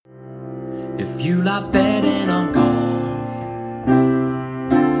if you like betting on golf.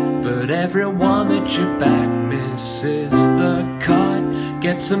 But everyone that you back misses the cut.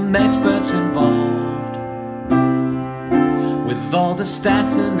 Get some experts involved with all the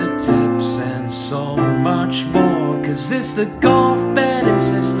stats and the tips and so much more. Cause it's the golf betting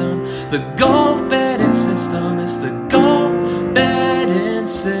system, the golf betting system, it's the golf betting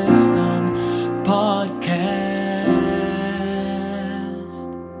system podcast.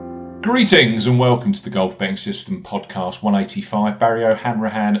 Greetings and welcome to the Golf Betting System podcast 185. Barry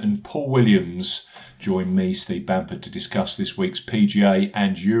O'Hanrahan and Paul Williams join me, Steve Bamford, to discuss this week's PGA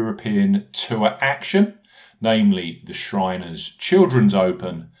and European Tour action, namely the Shriners Children's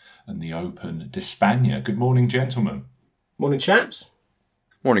Open and the Open d'Espagne. Good morning, gentlemen. Morning, chaps.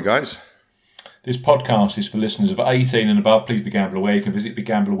 Morning, guys. This podcast is for listeners of 18 and above. Please be gamble aware. You can visit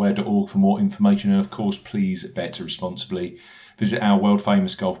begambleaware.org for more information, and of course, please bet responsibly. Visit our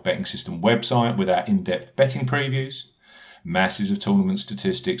world-famous golf betting system website with our in-depth betting previews, masses of tournament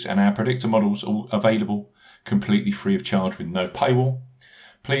statistics, and our predictor models, all available completely free of charge with no paywall.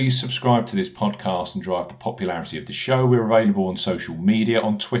 Please subscribe to this podcast and drive the popularity of the show. We're available on social media.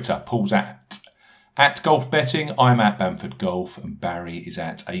 On Twitter, Paul's at Golf Betting, I'm at Bamford Golf, and Barry is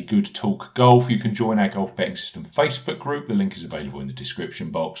at A Good Talk Golf. You can join our Golf Betting System Facebook group. The link is available in the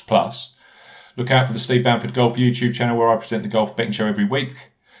description box. Plus, look out for the Steve Bamford Golf YouTube channel where I present the Golf Betting Show every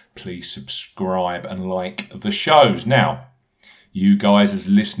week. Please subscribe and like the shows. Now, you guys as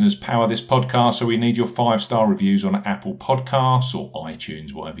listeners power this podcast, so we need your 5-star reviews on Apple Podcasts or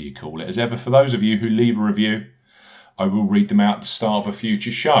iTunes, whatever you call it. As ever, for those of you who leave a review, I will read them out at the start of a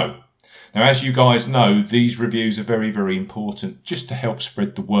future show. Now, as you guys know, these reviews are very, very important just to help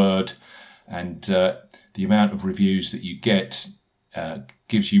spread the word, and the amount of reviews that you get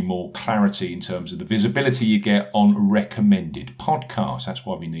gives you more clarity in terms of the visibility you get on recommended podcasts. That's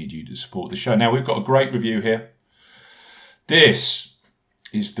why we need you to support the show. Now, we've got a great review here. This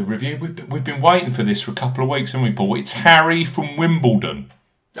is the review. We've been waiting for this for a couple of weeks, haven't we, Paul? It's Harry from Wimbledon.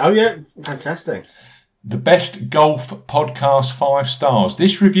 Oh, yeah. Fantastic. The best golf podcast, 5 stars.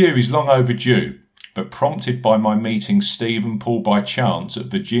 This review is long overdue, but prompted by my meeting Steve and Paul by chance at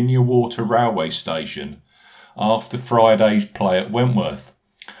Virginia Water Railway Station after Friday's play at Wentworth.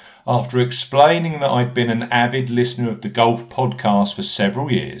 After explaining that I'd been an avid listener of the golf podcast for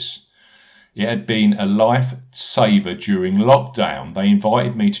several years, it had been a lifesaver during lockdown. They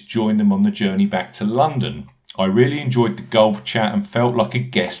invited me to join them on the journey back to London. I really enjoyed the golf chat and felt like a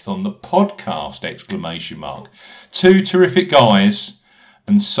guest on the podcast, ! 2 terrific guys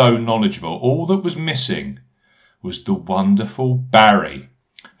and so knowledgeable. All that was missing was the wonderful Barry,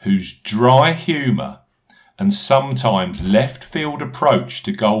 whose dry humour and sometimes left field approach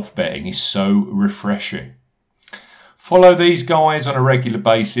to golf betting is so refreshing. Follow these guys on a regular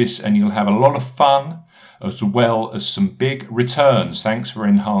basis and you'll have a lot of fun as well as some big returns. Thanks for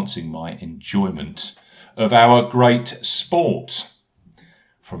enhancing my enjoyment of our great sport.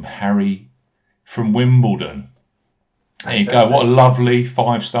 From Harry from Wimbledon. There you go. What a lovely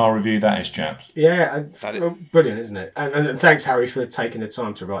 5-star review that is, chaps. Yeah, brilliant, isn't it? And thanks, Harry, for taking the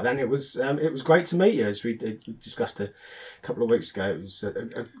time to write that. And it was great to meet you, as we discussed a couple of weeks ago. It was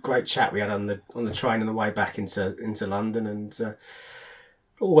a great chat we had on the train on the way back into London, and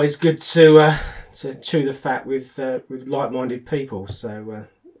always good to chew the fat with like-minded people. So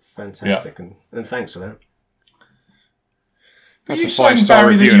fantastic, yeah. and thanks for that. That's a 5-star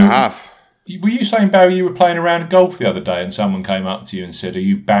review and a half. Were you saying, Barry, you were playing around golf the other day and someone came up to you and said, are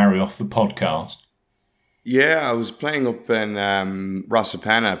you Barry off the podcast? Yeah, I was playing up in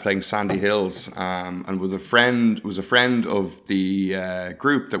Rossapena, playing Sandy Hills, and was a friend of the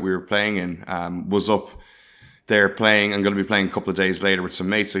group that we were playing in, was up there playing. I'm going to be playing a couple of days later with some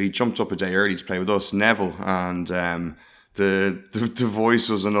mates, so he jumped up a day early to play with us, Neville, and the voice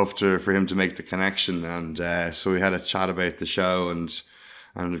was enough for him to make the connection, and so we had a chat about the show and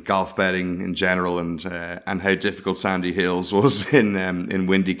golf betting in general, and how difficult Sandy Hills was in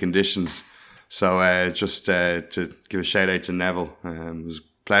windy conditions. So just to give a shout out to Neville, it was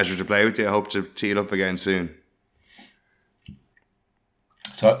a pleasure to play with you. I hope to tee it up again soon.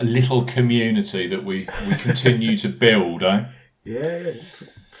 So a little community that we continue to build, eh? Yeah.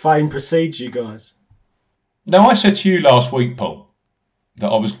 Fame precedes you guys. Now, I said to you last week, Paul, that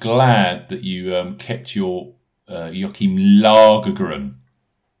I was glad that you kept your Joachim Lagergren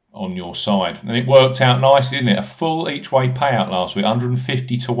on your side. And it worked out nicely, didn't it? A full each-way payout last week,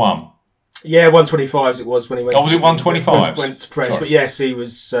 150 to 1. Yeah, 125s it was when he went. Oh, was it 125? Went to press, sorry. But yes, he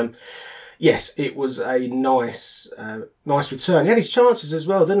was. Yes, it was a nice return. He had his chances as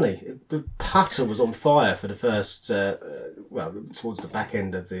well, didn't he? The putter was on fire for the first, towards the back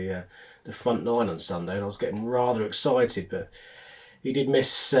end of the front nine on Sunday, and I was getting rather excited, but he did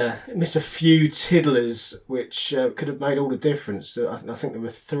miss a few tiddlers, which could have made all the difference. I think there were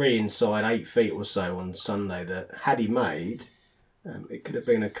 3 inside 8 feet or so on Sunday that, had he made, it could have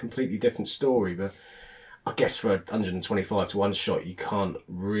been a completely different story, but I guess for a 125 to 1 shot, you can't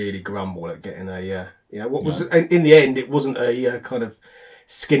really grumble at getting was in the end, it wasn't a kind of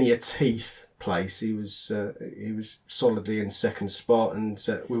skinnier teeth place. He was solidly in second spot, and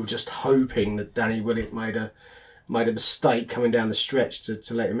we were just hoping that Danny Willett made a mistake coming down the stretch to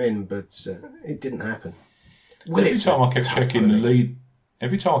let him in, but it didn't happen. Every time I kept checking the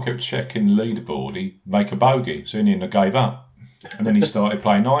leaderboard, he'd make a bogey, so in the end I gave up. And then he started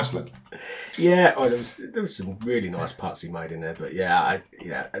playing nicely. Yeah, there was some really nice putts he made in there, but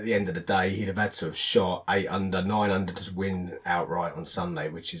at the end of the day, he'd have had to have shot 8 under, 9 under to win outright on Sunday,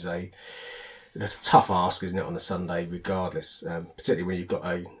 which is that's a tough ask, isn't it, on a Sunday, regardless, particularly when you've got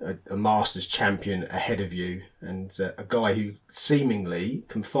a Masters champion ahead of you, and a guy who seemingly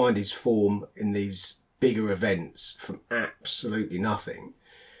can find his form in these bigger events from absolutely nothing,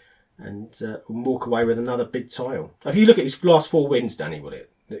 and walk away with another big title. If you look at his last 4 wins, Danny Willett,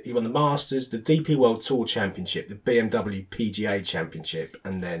 he won the Masters, the DP World Tour Championship, the BMW PGA Championship,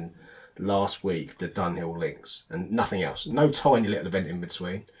 and then last week the Dunhill Links, and nothing else. No tiny little event in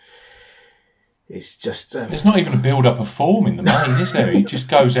between. It's just... there's not even a build-up of form in the main, is there? He just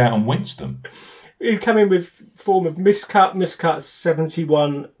goes out and wins them. He'd come in with form of missed cut,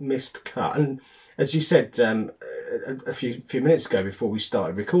 71 missed cut. And as you said a few minutes ago before we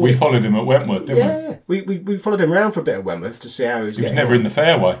started recording... We followed him at Wentworth, didn't we? Yeah, we followed him around for a bit at Wentworth to see how he was getting He was never in the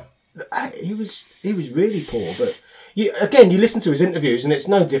fairway. He was really poor, but... You listen to his interviews, and it's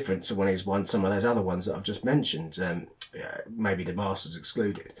no different to when he's won some of those other ones that I've just mentioned, maybe the Masters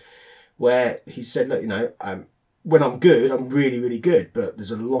excluded, where he said, look, when I'm good, I'm really, really good, but there's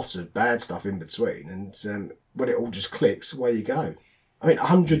a lot of bad stuff in between, and when it all just clicks, away you go. I mean,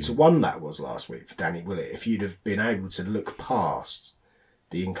 100 to 1 that was last week for Danny Willett, if you'd have been able to look past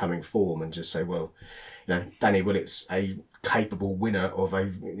the incoming form and just say, well, Danny Willett's a capable winner of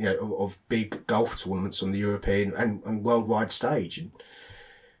of big golf tournaments on the European and worldwide stage. And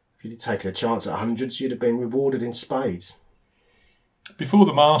if you'd taken a chance at 100s, you'd have been rewarded in spades. Before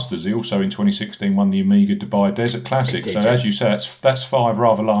the Masters, he also in 2016 won the Amiga Dubai Desert Classic. Did, so as you say, that's 5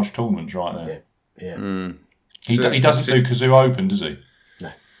 rather large tournaments right there. Yeah. He doesn't do Kazoo Open, does he?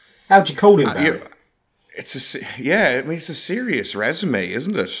 No. How'd you call him, Barry? It's a serious resume,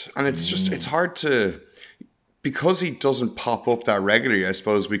 isn't it? And it's just, it's hard to, because he doesn't pop up that regularly, I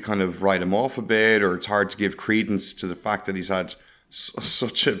suppose we kind of write him off a bit, or it's hard to give credence to the fact that he's had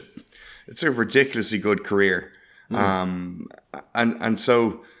it's a ridiculously good career. And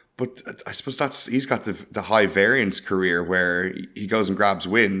so, but I suppose he's got the high variance career where he goes and grabs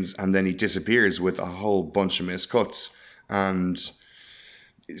wins and then he disappears with a whole bunch of missed cuts. And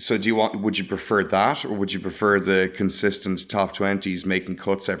so would you prefer that, or would you prefer the consistent top 20s making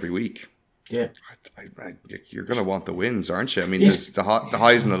cuts every week? Yeah. You're going to want the wins, aren't you? I mean, there's the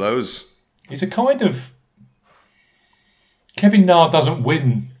highs and the lows. He's a kind of... Kevin Na doesn't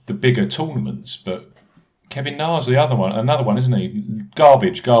win the bigger tournaments, but Kevin Na's another one, isn't he?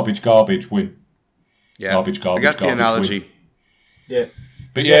 Garbage, win. Yeah. Garbage, I got the analogy. Win.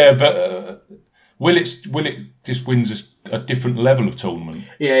 Yeah. But Willett just wins a different level of tournament.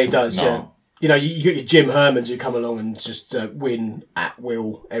 Yeah, he does, yeah. You got your Jim Hermans who come along and just win at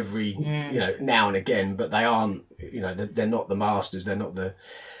will every, now and again, but they aren't, they're not the Masters, they're not the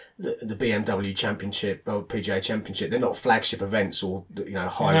BMW Championship or PGA Championship. They're not flagship events or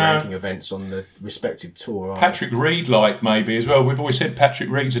high-ranking events on the respective tour. Patrick Reed, maybe as well. We've always said Patrick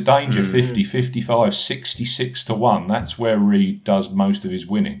Reed's a danger. 50, 55, 66 to 1. That's where Reed does most of his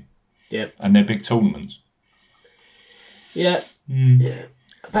winning. Yeah, and they're big tournaments. Yeah, yeah.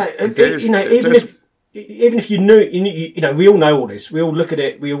 But even if you knew, we all know all this. We all look at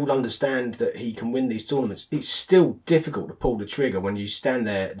it. We all understand that he can win these tournaments. It's still difficult to pull the trigger when you stand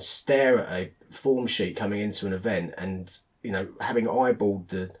there and stare at a form sheet coming into an event, and having eyeballed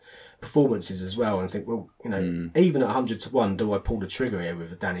the performances as well, and think, well, even at 100 to 1, do I pull the trigger here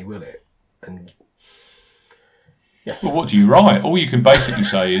with a Danny Willett? And yeah. Well, what do you write? All you can basically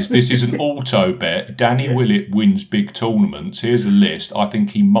say is, this is an auto bet. Danny Willett wins big tournaments. Here's a list. I think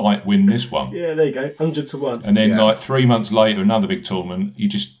he might win this one. Yeah, there you go. 100 to 1. And then 3 months later, another big tournament, you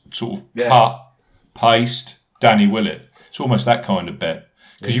just sort of cut, paste, Danny Willett. It's almost that kind of bet.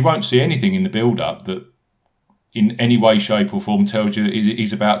 Because you won't see anything in the build-up that in any way, shape, or form tells you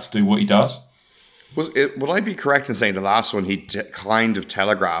he's about to do what he does. Would I be correct in saying the last one he kind of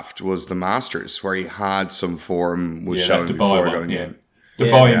telegraphed was the Masters, where he had some form was showing before going in?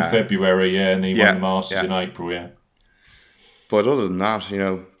 Dubai in February, and he won the Masters in April, But other than that,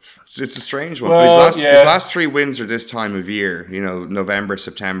 it's a strange one. Well, his last 3 wins are this time of year, November,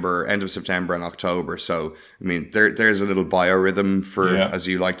 September, end of September and October. So, I mean, there's a little biorhythm for, as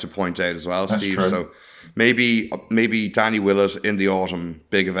you like to point out as well, Steve. True. So maybe Danny Willett in the autumn,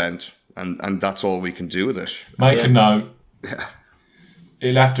 big event, and that's all we can do with it. Make a note.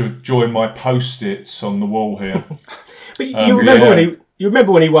 He'll have to join my post-its on the wall here. But you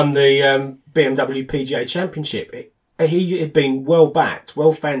remember when he won the BMW PGA Championship? He had been well backed,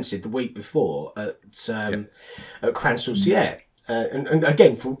 well fancied the week before at Cran-sur-Sierre, and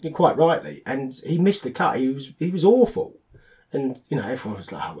again, quite rightly. And he missed the cut. He was awful, and everyone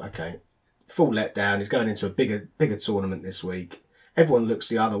was like, "Oh, okay, full letdown. He's going into a bigger tournament this week." Everyone looks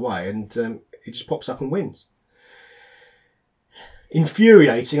the other way, and he just pops up and wins.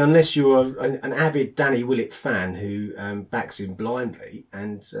 Infuriating unless you're an avid Danny Willett fan who backs him blindly,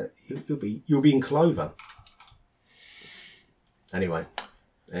 and you'll be in clover. Anyway,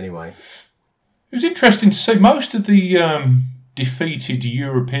 it was interesting to see most of the defeated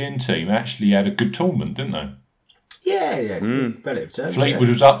European team actually had a good tournament, didn't they? Yeah. Relative terms. Fleetwood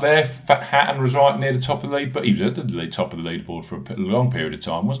was up there. Hatton was right near the top of the lead, but he was at the top of the leaderboard for a long period of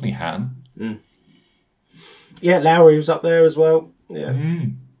time, wasn't he, Hatton? Yeah, Lowry was up there as well. Yeah,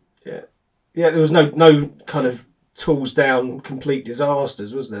 There was no kind of tools down complete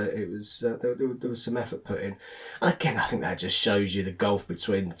disasters, was there? It was there was some effort put in, and again, I think that just shows you the gulf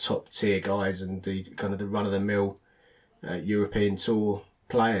between the top tier guys and the kind of the run of the mill European Tour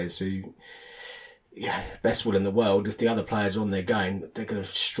players who, best will in the world. If the other players are on their game, they're going to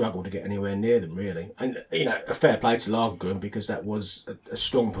struggle to get anywhere near them, really. And a fair play to Lagergren, because that was a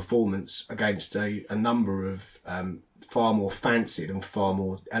strong performance against a number of far more fancied and far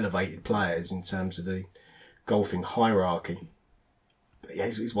more elevated players in terms of the golfing hierarchy. But yeah,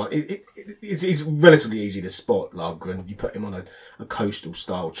 it's relatively easy to spot Lagergren. You put him on a coastal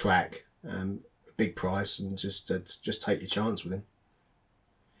style track, big price, and just take your chance with him.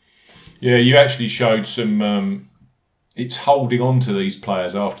 Yeah, you actually showed some. It's holding on to these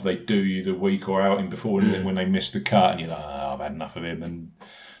players after they do you the week or outing before, and then when they miss the cut, and you're like, I've had enough of him. And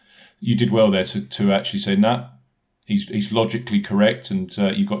you did well there to actually say, nah, he's logically correct, and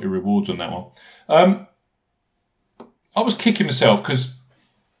you got your rewards on that one. I was kicking myself because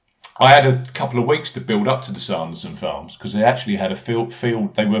I had a couple of weeks to build up to the Sanderson Farms, because they actually had a field.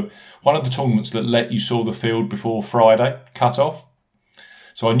 They were one of the tournaments that let you saw the field before Friday cut off.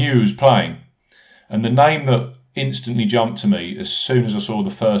 So I knew who was playing. And the name that instantly jumped to me as soon as I saw the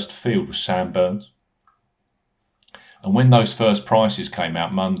first field was Sam Burns. And when those first prices came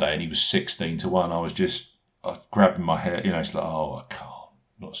out Monday and he was 16-1, I was just grabbing my hair. It's like, I can't.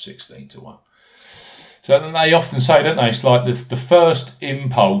 Not 16-1. So then they often say, don't they, it's like the first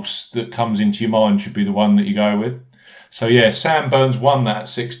impulse that comes into your mind should be the one that you go with. So yeah, Sam Burns won that at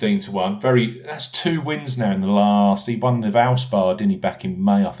 16-1. That's 2 wins now in the last. He won the Valspar, didn't he, back in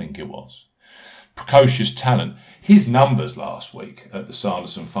May, I think it was. Precocious talent. His numbers last week at the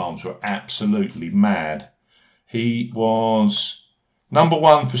Sanderson Farms were absolutely mad. He was number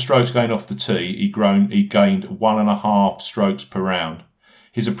 1 for strokes gained off the tee. He gained 1.5 strokes per round.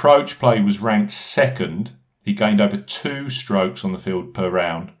 His approach play was ranked 2nd. He gained over 2 strokes on the field per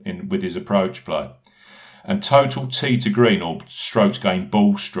round with his approach play. And total tee to green, or strokes gained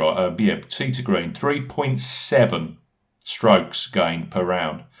tee to green, 3.7 strokes gained per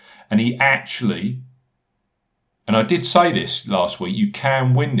round. And he actually, and I did say this last week, you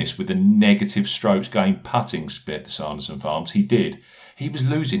can win this with a negative strokes gained putting split at the Sanderson Farms. He did. He was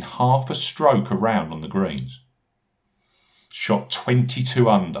losing half a stroke a round on the greens. Shot 22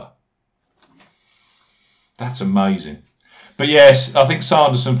 under. That's amazing. But yes, I think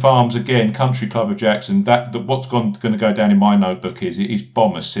Sanderson Farms, again, Country Club of Jackson, what's going to go down in my notebook is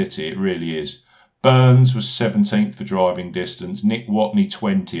Bomber City. It really is. Burns was 17th for driving distance. Nick Watney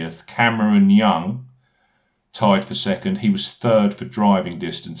 20th. Cameron Young tied for 2nd. He was 3rd for driving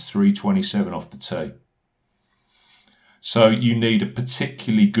distance, 327 off the tee. So you need a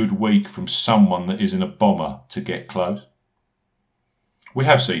particularly good week from someone that isn't a bomber to get close. We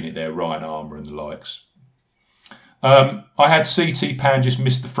have seen it there, Ryan Armour and the likes. I had CT Pan just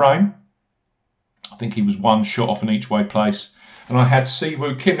miss the frame. I think he was 1 shot off an each way place. And I had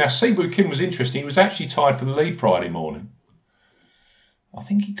Siwoo Kim. Now, Siwoo Kim was interesting. He was actually tied for the lead Friday morning. I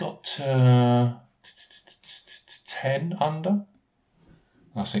think he got 10 under.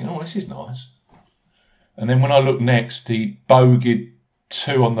 I was thinking, this is nice. And then when I looked next, he bogeyed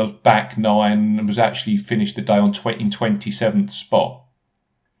 2 on the back 9 and was actually finished the day in 27th spot.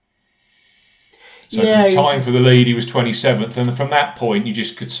 So time for the lead, he was 27th. And from that point, you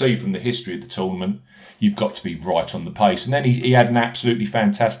just could see from the history of the tournament, you've got to be right on the pace. And then he had an absolutely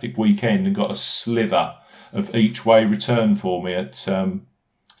fantastic weekend and got a slither of each way return for me at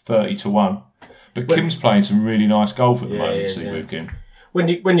 30-1. But Kim's playing some really nice golf at the moment, with Kim. When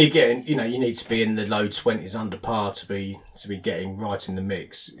you're getting, you need to be in the low 20s under par to be getting right in the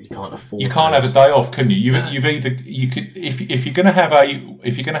mix. You can't afford. You can't have a day off, can you? You could if you're going to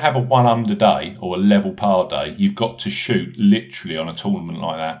have a 1 under day or a level par day, you've got to shoot literally on a tournament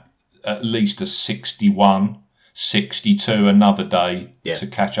like that at least a 61, 62 another day to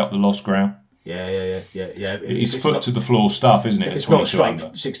catch up the lost ground. Yeah. It's foot to the floor stuff, isn't it? If it's not straight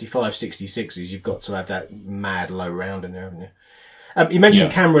 65, 66s, you've got to have that mad low round in there, haven't you? You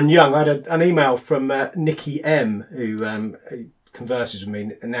mentioned Cameron Young. I had an email from Nicky M, who converses with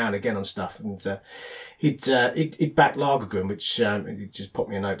me now and again on stuff, and he'd backed Lagergren, which he just popped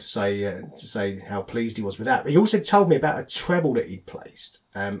me a note to say how pleased he was with that. But he also told me about a treble that he'd placed,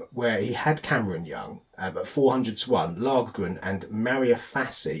 where he had Cameron Young at 400-1, Lagergren and Mario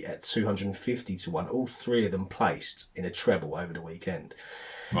Fassi at 250-1. All 3 of them placed in a treble over the weekend.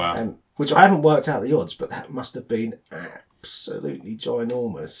 Wow! Which I haven't worked out the odds, but that must have been absolutely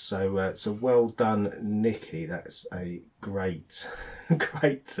ginormous. So well done, Nicky. That's a great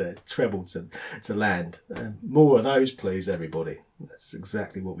treble to land. More of those, please, everybody. That's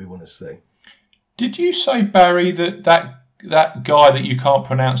exactly what we want to see. Did you say, Barry, that guy that you can't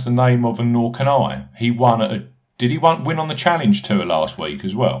pronounce the name of, and nor can I, he won did he win on the Challenge Tour last week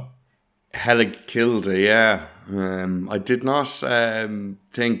as well? Helig Kilda, yeah. I did not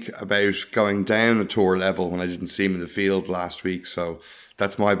think about going down a tour level when I didn't see him in the field last week, so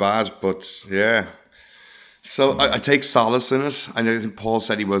that's my bad. But yeah, so I take solace in it. I think Paul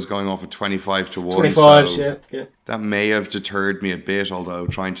said he was going off at 25-1. 25, so yeah. That may have deterred me a bit, although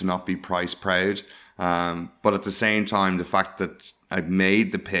trying to not be price proud. But at the same time, the fact that I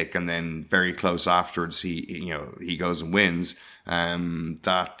made the pick and then very close afterwards, he goes and wins. I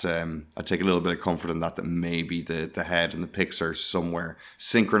take a little bit of comfort in that maybe the head and the picks are somewhere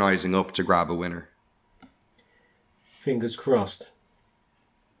synchronizing up to grab a winner. Fingers crossed.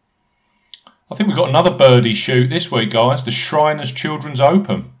 I think we've got another birdie shoot this week, guys. The Shriners Children's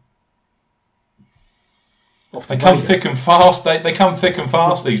Open. They come thick and fast. They come thick and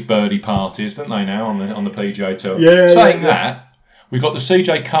fast, these birdie parties, don't they? Now on the PGA Tour. Saying that, we've got the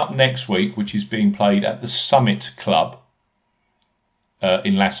CJ Cup next week, which is being played at the Summit Club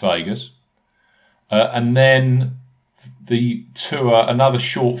in Las Vegas, and then the tour, another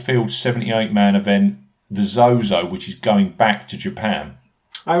short field 78-man event, the Zozo, which is going back to Japan.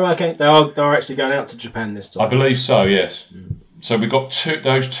 Oh, okay. They're actually going out to Japan this time. I believe so. Yes. So we've got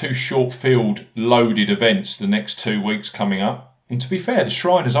those two short field loaded events the next 2 weeks coming up. And to be fair, the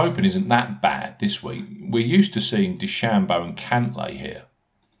Shriners Open isn't that bad this week. We're used to seeing DeChambeau and Cantlay here.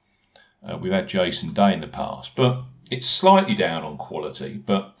 We've had Jason Day in the past, but it's slightly down on quality.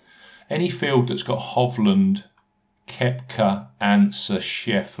 But any field that's got Hovland, Koepka, Ancer,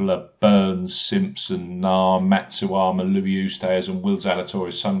 Scheffler, Burns, Simpson, Nah, Matsuyama, Louis Oosthuizen and Will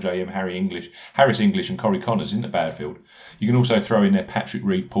Zalatoris, Sungjae Im, Harris English and Corey Connors isn't a bad field. You can also throw in there Patrick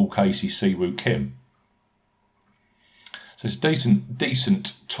Reed, Paul Casey, Siwoo Kim. So it's a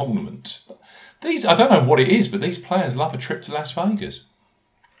decent tournament. I don't know what it is, but these players love a trip to Las Vegas.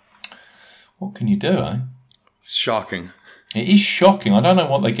 What can you do, eh? It's shocking. It is shocking. I don't know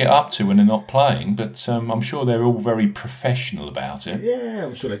what they get up to when they're not playing, but I'm sure they're all very professional about it. Yeah,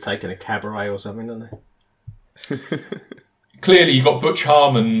 I'm sure they're taking a cabaret or something, aren't they? Clearly, you've got Butch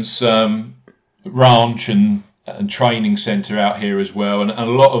Harmon's ranch and training centre out here as well, and a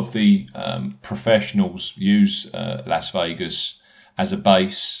lot of the professionals use Las Vegas as a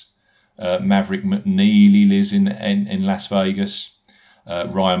base. Maverick McNeely lives in Las Vegas.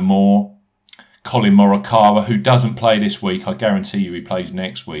 Ryan Moore. Colin Morikawa, who doesn't play this week, I guarantee you he plays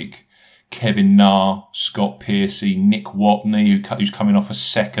next week. Kevin Na, Scott Piercy, Nick Watney, who's coming off a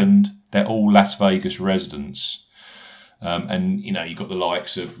second. They're all Las Vegas residents. And, you've got the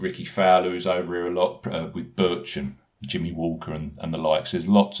likes of Ricky Fowler, who's over here a lot with Butch and Jimmy Walker and the likes. There's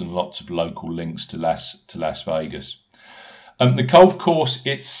lots and lots of local links to Las Vegas. The golf course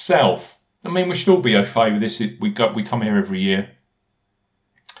itself, we should all be au fait with this. We come here every year.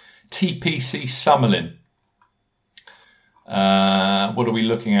 TPC Summerlin. What are we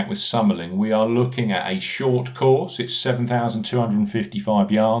looking at with Summerlin? We are looking at a short course. It's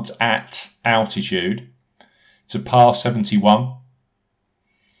 7,255 yards at altitude. It's a par 71.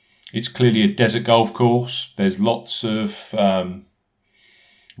 It's clearly a desert golf course. There's lots of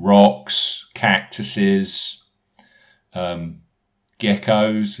rocks, cactuses,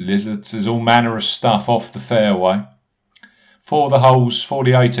 geckos, lizards. There's all manner of stuff off the fairway. 4 of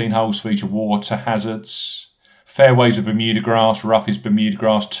the 18 holes feature water hazards. Fairways are Bermuda grass, rough is Bermuda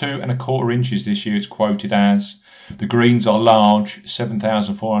grass, 2¼ inches this year it's quoted as. The greens are large,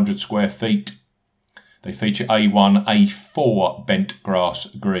 7,400 square feet. They feature A1, A4 bent grass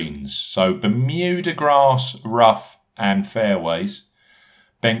greens. So Bermuda grass, rough and fairways,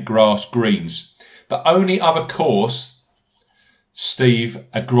 bent grass greens. The only other course, Steve,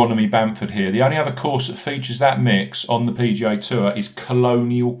 Agronomy Bamford here, the only other course that features that mix on the PGA Tour is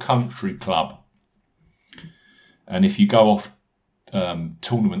Colonial Country Club. And if you go off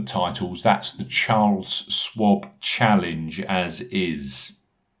tournament titles, that's the Charles Schwab Challenge as is.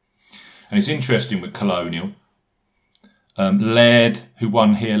 And it's interesting with Colonial. Laird, who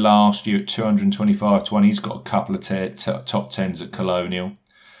won here last year at 225-20, he's got a couple of top tens at Colonial.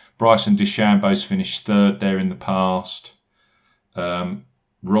 Bryson DeChambeau's finished 3rd there in the past. Rod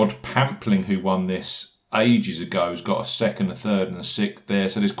Pampling, who won this ages ago, has got a 2nd, a 3rd and a 6th there.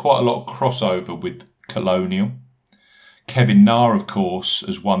 So there's quite a lot of crossover with Colonial. Kevin Na, of course,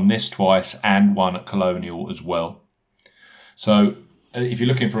 has won this twice and won at Colonial as well. So if you're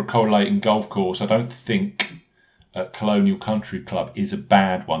looking for a correlating golf course, I don't think Colonial Country Club is a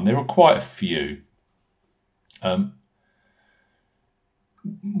bad one. There are quite a few.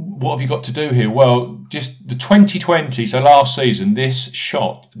 What have you got to do here? Well, just the 2020, so last season,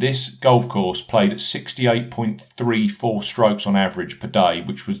 this golf course played at 68.34 strokes on average per day,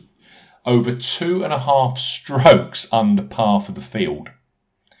 which was over 2.5 strokes under par for the field.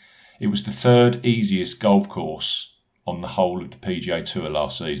 It was the 3rd easiest golf course on the whole of the PGA Tour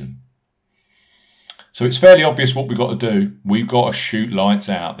last season. So it's fairly obvious what we've got to do. We've got to shoot lights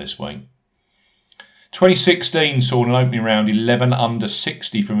out this week. 2016 saw an opening round 11 under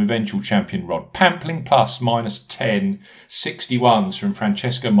 60 from eventual champion Rod Pampling, plus -10 61s from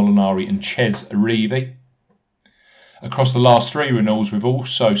Francesco Molinari and Ches Reavie. Across the last 3 renewals, we've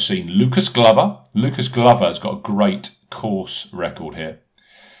also seen Lucas Glover. Lucas Glover has got a great course record here.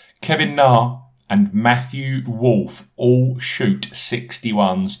 Kevin Na and Matthew Wolff all shoot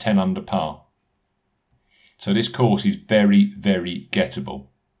 61s, 10 under par. So this course is very, very gettable.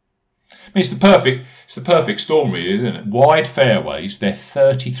 I mean, it's the perfect storm, really, isn't it? Wide fairways, they're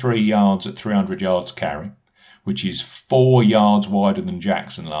 33 yards at 300 yards carry, which is 4 yards wider than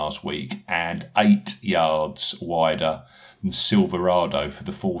Jackson last week and 8 yards wider than Silverado for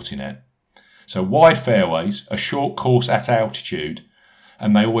the Fortinet. So wide fairways, a short course at altitude,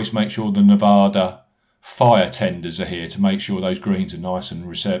 and they always make sure the Nevada fire tenders are here to make sure those greens are nice and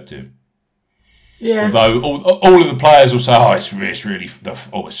receptive. Yeah. Although all of the players will say,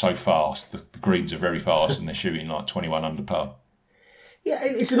 it's so fast. The greens are very fast and they're shooting like 21 under par. Yeah,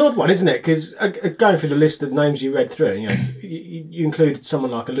 it's an odd one, isn't it? Because going through the list of names you read through, you included someone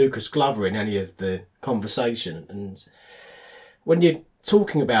like a Lucas Glover in any of the conversation. And when you're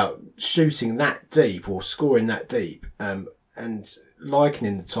talking about shooting that deep or scoring that deep, and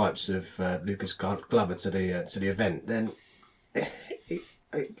likening the types of Lucas Glover to the event, then it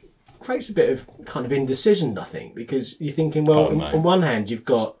creates a bit of kind of indecision, I think, because you're thinking, well, on one hand, you've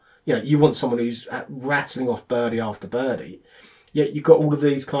got, you want someone who's rattling off birdie after birdie, yet you've got all of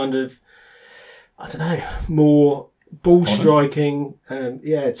these kind of, I don't know, more ball striking,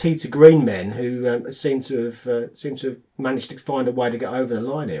 tee to green men who seem to have managed to find a way to get over the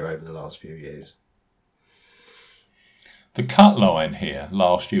line here over the last few years. The cut line here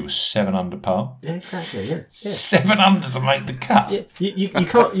last year was 7 under par. Yeah, exactly. Yeah. 7 under to make the cut. Yeah.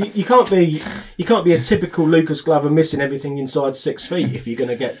 You can't be a typical Lucas Glover missing everything inside 6 feet if you're going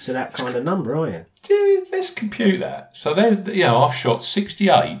to get to that kind of number, are you? Dude, let's compute that. So there's, I've shot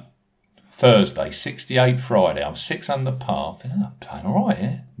 68 Thursday, 68 Friday. I'm 6 under par. I'm playing all right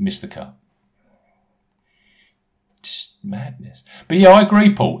here. Missed the cut. Just madness. But yeah, I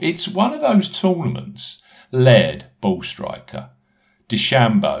agree, Paul. It's one of those tournaments. Laird, ball striker.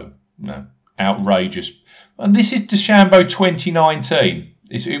 DeChambeau, outrageous. And this is DeChambeau 2019.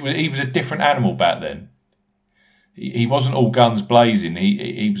 He was a different animal back then. He wasn't all guns blazing.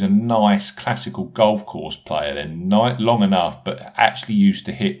 He was a nice classical golf course player then, long enough, but actually used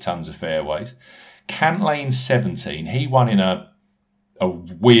to hit tons of fairways. Cantlane 17, he won in a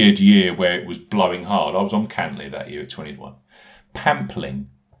weird year where it was blowing hard. I was on Cantley that year at 21. Pampling.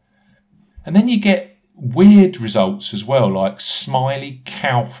 And then you get weird results as well, like Smiley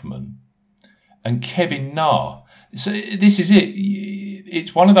Kaufman and Kevin Na. So this is it.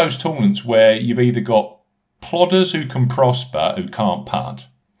 It's one of those tournaments where you've either got plodders who can prosper, who can't putt,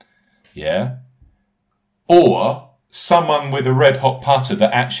 yeah, or someone with a red hot putter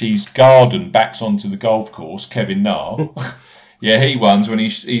that actually his garden backs onto the golf course, Kevin Na. Yeah, he won when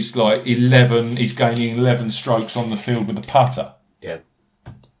he's like 11. He's gaining 11 strokes on the field with the putter. Yeah.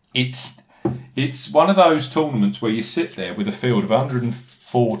 It's one of those tournaments where you sit there with a field of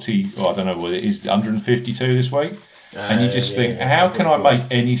 140. I don't know what it is, 152 this week, and you just think, how can I make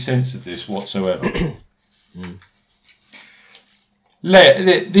any sense of this whatsoever?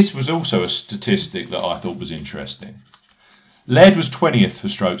 This was also a statistic that I thought was interesting. Laird was 20th for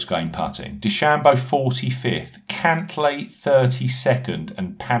strokes gained putting, DeChambeau 45th, Cantlay 32nd,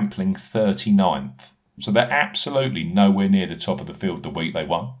 and Pampling 39th. So they're absolutely nowhere near the top of the field the week they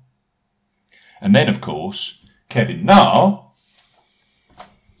won. And then, of course, Kevin Na,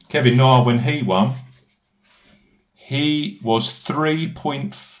 when he won, he was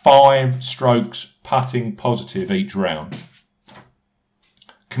 3.5 strokes putting positive each round.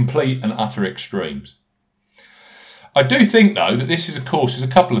 Complete and utter extremes. I do think, though, that this is a course. There's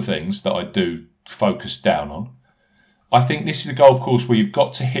a couple of things that I do focus down on. I think this is a golf course where you've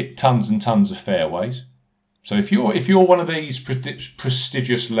got to hit tons and tons of fairways. So if you're one of these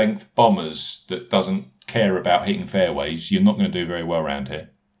prestigious length bombers that doesn't care about hitting fairways, you're not going to do very well around here.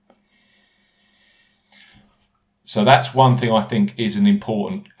 So that's one thing I think is an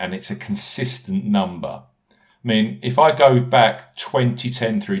important, and it's a consistent number. I mean, if I go back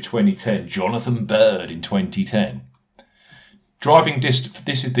 2010 through 2010, Jonathan Bird in 2010, driving distance,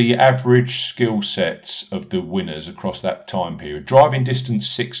 this is the average skill sets of the winners across that time period. Driving distance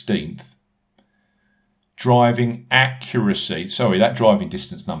 16th. Driving accuracy, sorry, that driving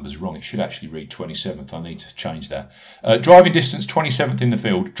distance number is wrong. It should actually read 27th. I need to change that. Driving distance 27th in the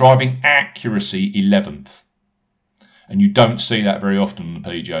field. Driving accuracy 11th. And you don't see that very often on the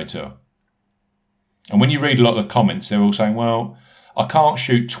PGA Tour. And when you read a lot of the comments, they're all saying, well, I can't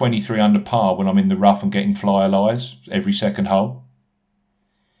shoot 23 under par when I'm in the rough and getting flyer lies every second hole.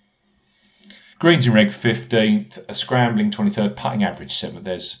 Greens in reg 15th, a scrambling 23rd, putting average 7th.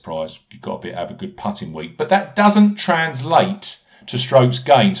 There's a surprise. You've got to have a good putting week. But that doesn't translate to strokes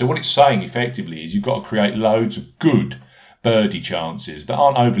gained. So what it's saying effectively is you've got to create loads of good birdie chances that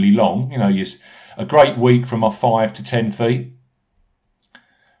aren't overly long. You know, a great week from a 5 to 10 feet.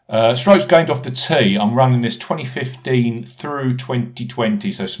 Strokes gained off the tee, I'm running this 2015 through 2020,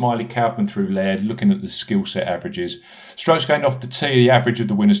 so Smiley Cowpen through Laird, looking at the skill set averages. Strokes gained off the tee, the average of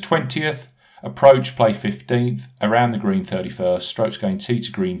the winners 20th, approach play 15th, around the green 31st, strokes gained tee to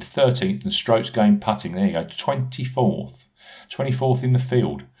green 13th, and strokes gained putting, there you go, 24th in the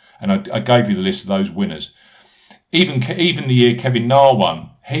field. And I gave you the list of those winners. Even the year Kevin Na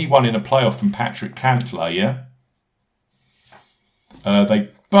won, he won in a playoff from Patrick Cantlay, yeah? They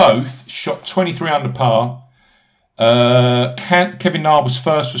both shot 23 under par. Kevin Na was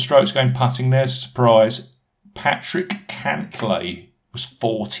first for strokes gained putting. There's a surprise. Patrick Cantlay was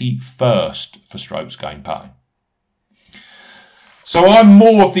 41st for strokes gained putting. So I'm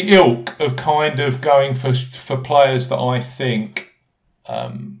more of the ilk of kind of going for players that I think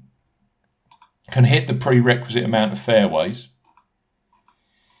can hit the prerequisite amount of fairways.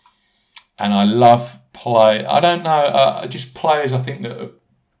 And I love just players I think that are,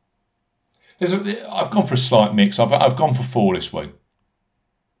 I've gone for a slight mix. I've gone for 4 this week.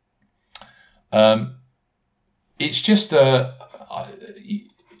 It's just I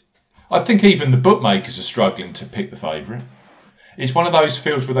think even the bookmakers are struggling to pick the favourite. It's one of those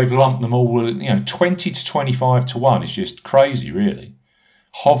fields where they've lumped them all. 20 to 25 to 1 is just crazy, really.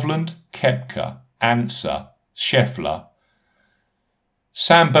 Hovland, Koepka, Answer, Scheffler.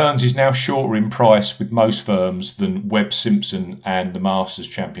 Sam Burns is now shorter in price with most firms than Webb Simpson and the Masters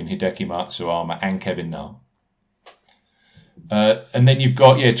champion Hideki Matsuyama and Kevin Na. And then you've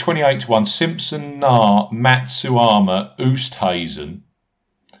got, 28 to 1, Simpson, Na, Matsuyama, Oosthuizen,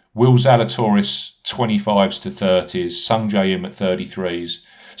 Will Zalatoris 25s to 30s, Sung Jae Im at 33s.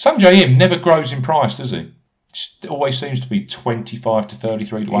 Sung Jae Im never grows in price, does he? It always seems to be 25 to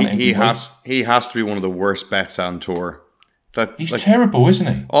 33 to 1 every week. He has to be one of the worst bets on tour. He's terrible, isn't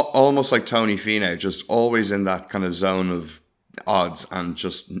he? Almost like Tony Finau, just always in that kind of zone of odds and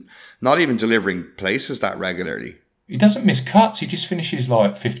just not even delivering places that regularly. He doesn't miss cuts. He just finishes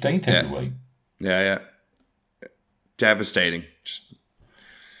like 15th every week. Yeah. Devastating.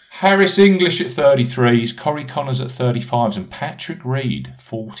 Harris English at 33s, Corey Connors at 35s, and Patrick Reed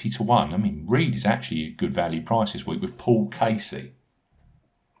 40 to 1. I mean, Reed is actually a good value price this week with Paul Casey.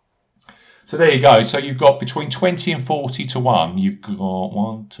 So there you go. So you've got between 20 and 40 to 1. You've got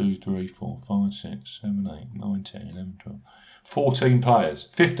 1, 2, 3, 4, 5, 6, 7, 8, 9, 10, 11, 12, 14 players.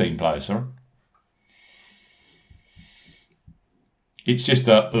 15 players, sorry. It's just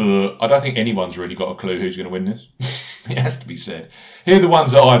that I don't think anyone's really got a clue who's going to win this. It has to be said. Here are the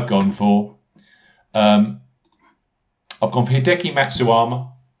ones that I've gone for. I've gone for Hideki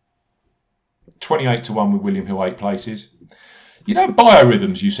Matsuyama, 28-1 with William Hill, 8 places. You know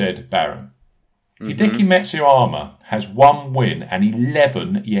biorhythms, you said, Baron. Hideki Matsuyama has 1 win and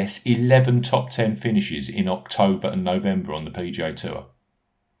 11 top 10 finishes in October and November on the PGA Tour.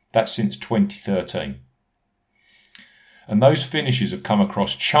 That's since 2013. And those finishes have come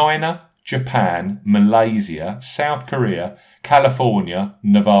across China, Japan, Malaysia, South Korea, California,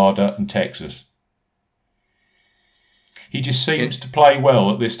 Nevada and Texas. He just seems to play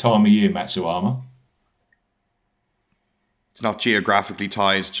well at this time of year, Matsuyama. It's not geographically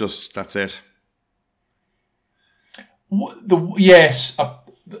tied, just that's it. Yes,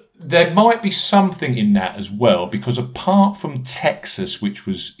 there might be something in that as well, because apart from Texas, which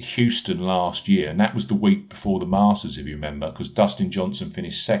was Houston last year, and that was the week before the Masters, if you remember, because Dustin Johnson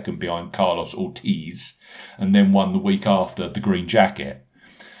finished second behind Carlos Ortiz and then won the week after the green jacket.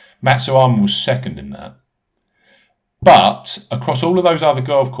 Matsuyama was second in that. But across all of those other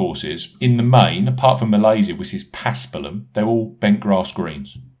golf courses, in the main, apart from Malaysia, which is Paspalum, they're all bent grass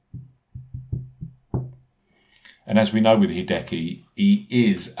greens. And as we know with Hideki, he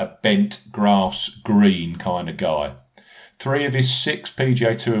is a bent grass green kind of guy. 3 of his 6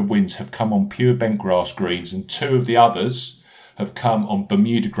 PGA Tour wins have come on pure bent grass greens, and 2 of the others have come on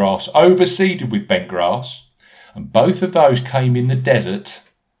Bermuda grass, overseeded with bent grass. And both of those came in the desert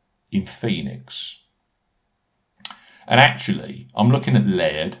in Phoenix. And actually, I'm looking at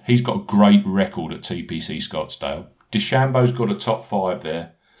Laird. He's got a great record at TPC Scottsdale. DeChambeau's got a top 5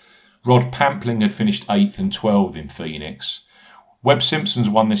 there. Rod Pampling had finished 8th and 12th in Phoenix. Webb Simpson's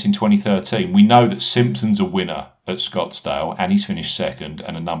won this in 2013. We know that Simpson's a winner at Scottsdale and he's finished 2nd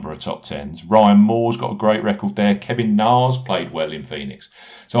and a number of top 10s. Ryan Moore's got a great record there. Kevin Na's played well in Phoenix.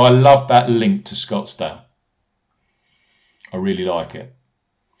 So I love that link to Scottsdale. I really like it.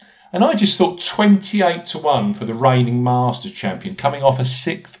 And I just thought 28-1 for the reigning Masters champion, coming off a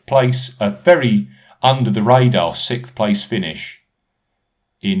 6th place, a very under the radar 6th place finish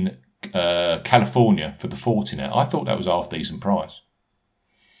in California for the Fortinet. I thought that was a half decent price.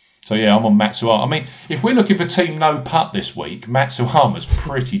 So yeah, I'm on Matsuyama. I mean, if we're looking for team no putt this week, Matsuyama's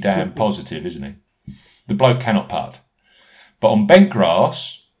pretty damn positive, isn't he? The bloke cannot putt. But on bent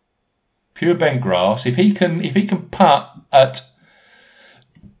grass, pure bent grass, if he can putt at,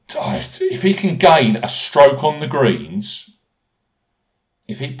 if he can gain a stroke on the greens,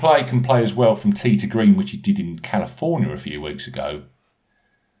 if he can play as well from tee to green, which he did in California a few weeks ago.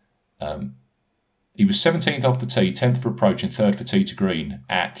 He was 17th off the tee, 10th for approach and 3rd for tee to green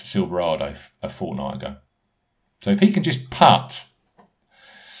at Silverado a fortnight ago. So if he can just putt,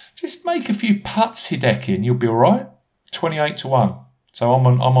 just make a few putts, Hideki, and you'll be all right. 28-1. So I'm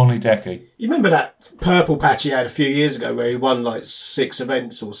on Hideki. You remember that purple patch he had a few years ago where he won like 6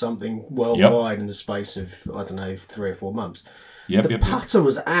 events or something worldwide in the space of, I don't know, 3 or 4 months. The putter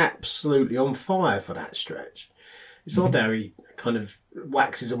was absolutely on fire for that stretch. It's odd how he kind of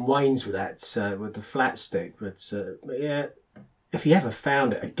waxes and wanes with that, with the flat stick. But yeah, if he ever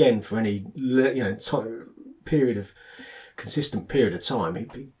found it again for any consistent period of time,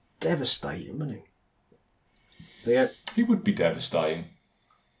 he'd be devastating, wouldn't he? But yeah, he would be devastating.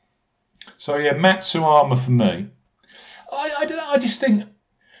 So yeah, Matsuyama for me. I just think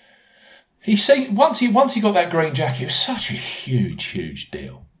once he got that green jacket, it was such a huge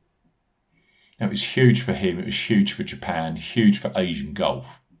deal. It was huge for him, it was huge for Japan, huge for Asian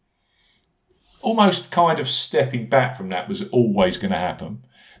golf. Almost kind of stepping back from that was always going to happen.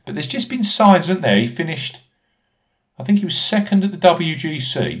 But there's just been signs, isn't there? He finished, I think he was 2nd at the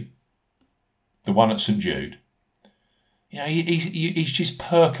WGC, the one at St Jude. You know, he's just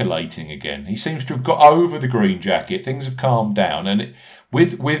percolating again. He seems to have got over the green jacket. Things have calmed down. And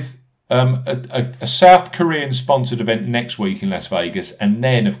with a South Korean sponsored event next week in Las Vegas, and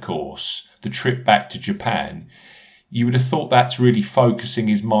then, of course, the trip back to Japan, you would have thought that's really focusing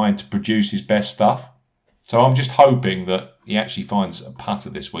his mind to produce his best stuff. So I'm just hoping that he actually finds a putter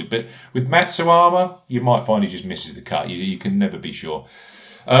this week. But with Matsuyama, you might find he just misses the cut. You can never be sure.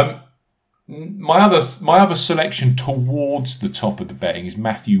 My other selection towards the top of the betting is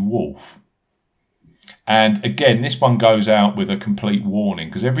Matthew Wolff. And again, this one goes out with a complete warning,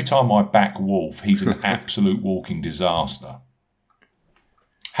 because every time I back Wolff, he's an absolute walking disaster.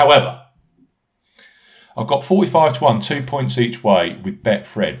 However, I've got 45-1, 2 points each way with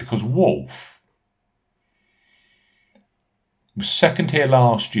Betfred, because Wolff was 2nd here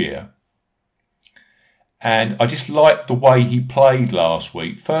last year. And I just liked the way he played last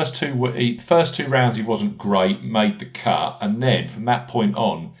week. First two rounds he wasn't great, made the cut, and then from that point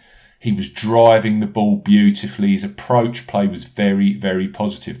on, he was driving the ball beautifully. His approach play was very, very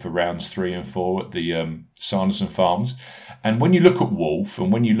positive for rounds 3 and 4 at the Sanderson Farms. And when you look at Wolf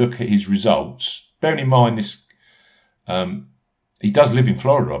and when you look at his results, bearing in mind this, he does live in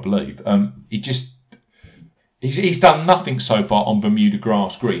Florida, I believe. He's done nothing so far on Bermuda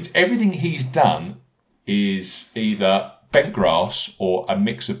grass greens. Everything he's done is either bent grass or a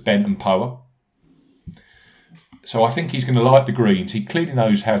mix of bent and poa. So I think he's going to like the greens. He clearly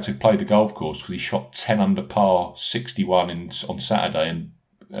knows how to play the golf course because he shot 10 under par 61 on Saturday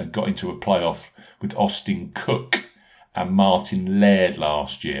and got into a playoff with Austin Cook and Martin Laird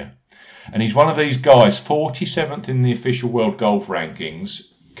last year. And he's one of these guys, 47th in the official world golf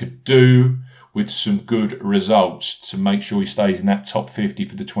rankings, could do with some good results to make sure he stays in that top 50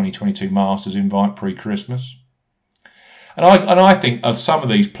 for the 2022 Masters invite pre-Christmas. And I think of some of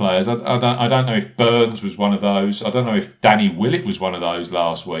these players, I don't know if Burns was one of those. I don't know if Danny Willett was one of those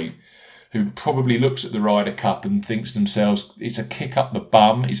last week, who probably looks at the Ryder Cup and thinks to themselves, it's a kick up the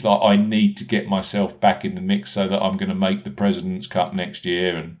bum. It's like, I need to get myself back in the mix so that I'm going to make the President's Cup next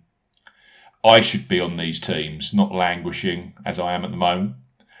year. And I should be on these teams, not languishing as I am at the moment.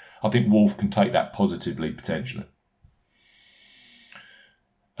 I think Wolf can take that positively, potentially.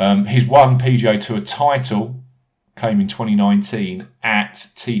 His one PGA Tour title came in 2019 at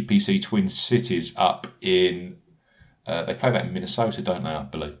TPC Twin Cities up in... they play that in Minnesota, don't they, I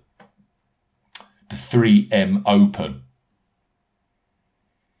believe? The 3M Open.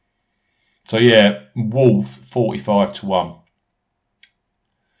 So, yeah, Wolf, 45-1.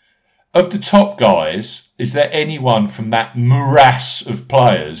 Of the top guys, is there anyone from that morass of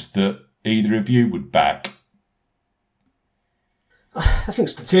players that either of you would back? I think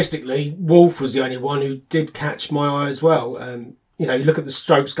statistically, Wolf was the only one who did catch my eye as well. You look at the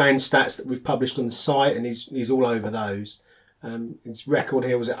strokes gained stats that we've published on the site, and he's all over those. His record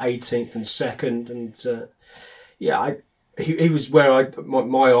here was at 18th and 2nd, and he was where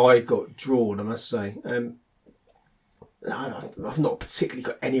my eye got drawn, I must say. I've not particularly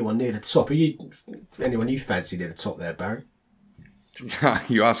got anyone near the top. Anyone you fancy near the top there, Barry?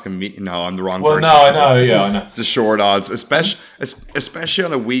 You asking me? No, I'm the wrong person. Well, no, I know, I know. The short odds, especially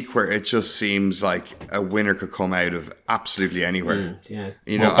on a week where it just seems like a winner could come out of absolutely anywhere. Yeah.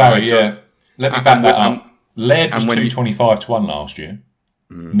 Barry, let me back that up. Laird was 225-1 last year.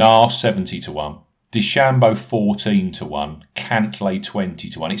 Nar 70-1. DeChambeau 14-1. Cantlay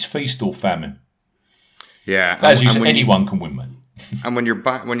 20-1. It's feast or famine. Yeah, as you said, anyone can win, mate. And when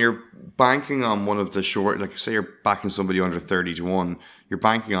you're banking on one of the short, like say you're backing somebody under 30-1, you're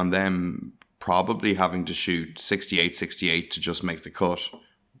banking on them probably having to shoot 68 to just make the cut.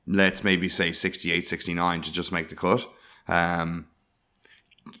 Let's maybe say 68-69 to just make the cut.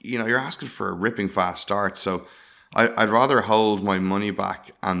 You're asking for a ripping fast start, so I'd rather hold my money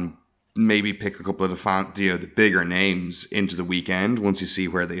back and maybe pick a couple of the bigger names into the weekend once you see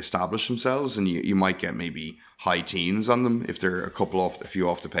where they establish themselves, and you might get maybe high teens on them if they're a few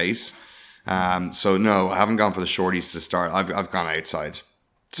off the pace. So no, I haven't gone for the shorties to start. I've gone outside.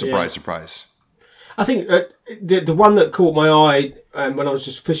 Surprise. I think the one that caught my eye when I was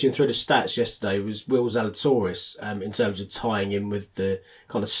just fishing through the stats yesterday was Will Zalatoris, in terms of tying in with the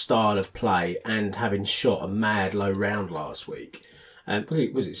kind of style of play and having shot a mad low round last week.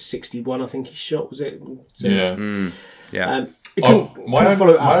 Was it 61? I think he shot. Was it? So, yeah. My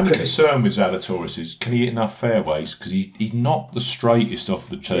only concern with Zalatoris is, can he hit enough fairways? Because he's not the straightest off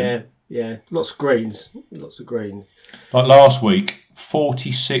the tee. Yeah. Lots of greens. Like last week,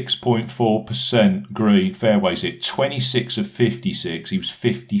 46.4% green fairways hit, 26 of 56. He was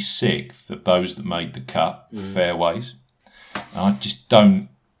 56th of those that made the cut for fairways. And I just don't.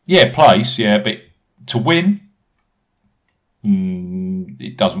 Place. But to win.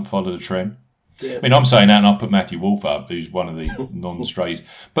 It doesn't follow the trend. Yeah. I mean, I'm saying that, and I'll put Matthew Wolff up, who's one of the non-strays.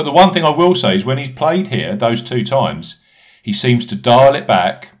 But the one thing I will say is when he's played here those 2 times, he seems to dial it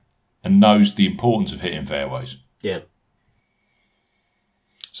back and knows the importance of hitting fairways. Yeah.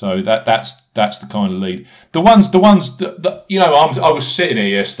 So that's the kind of lead. The ones that I was sitting here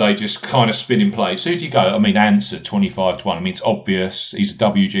yesterday just kind of spinning plates. Who do you go? I mean, Answer 25-1. I mean, it's obvious. He's a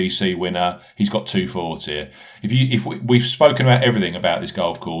WGC winner. He's got 2 forwards here. We've spoken about everything about this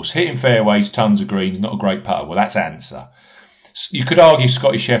golf course, hitting fairways, tons of greens, not a great putter. Well, that's Answer. You could argue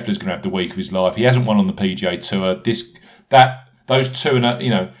Scotty Scheffler's going to have the week of his life. He hasn't won on the PGA Tour. Those two,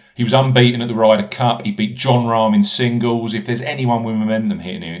 he was unbeaten at the Ryder Cup. He beat John Rahm in singles. If there's anyone with momentum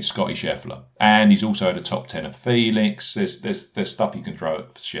hitting him, it's Scotty Scheffler. And he's also had a top 10 at Felix. There's stuff you can throw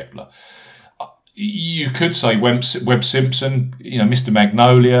at Scheffler. you could say Webb Simpson, Mr.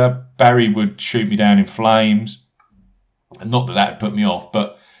 Magnolia. Barry would shoot me down in flames. And not that that would put me off,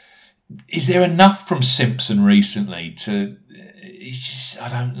 but is there enough from Simpson recently to... I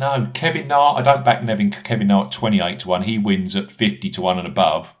don't know. Kevin Na, I don't back Kevin Na at 28-1. He wins at 50-1 and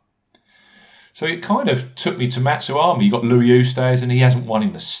above. So it kind of took me to Matsuyama. You got Louis Oosthuizen, and he hasn't won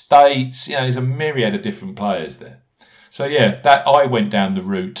in the States. There's a myriad of different players there. So that I went down the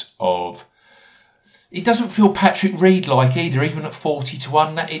route of... It doesn't feel Patrick Reed-like either, even at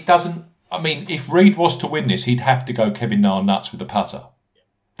 40-1. It doesn't... I mean, if Reed was to win this, he'd have to go Kevin Na nuts with the putter.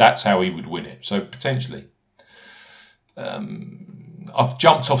 That's how he would win it. So potentially... I've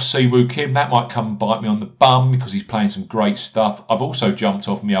jumped off Siwoo Kim. That might come and bite me on the bum because he's playing some great stuff. I've also jumped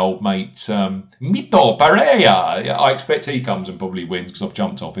off my old mate Mito Pereira. I expect he comes and probably wins because I've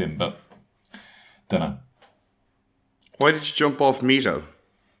jumped off him, but don't know. Why did you jump off Mito?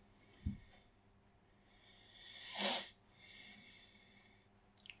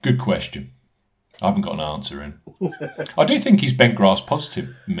 Good question. I haven't got an answer in. I do think he's bent grass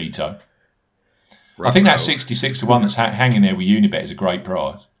positive, Mito. I think that 66-1 that's hanging there with Unibet is a great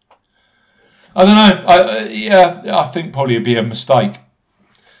price. I don't know. I think probably it'd be a mistake.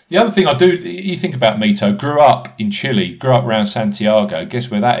 The other thing you think about Mito, grew up in Chile, grew up around Santiago.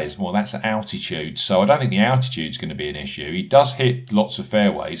 Guess where that is? Well, that's at altitude. So I don't think the altitude's going to be an issue. He does hit lots of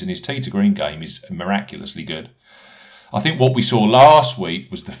fairways and his tee to green game is miraculously good. I think what we saw last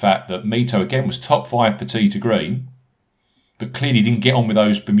week was the fact that Mito, again, was top 5 for tee to green, but clearly didn't get on with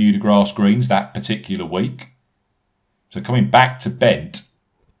those Bermuda grass greens that particular week. So coming back to bent.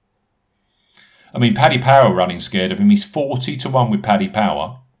 I mean, Paddy Power running scared of him. He's 40-1 with Paddy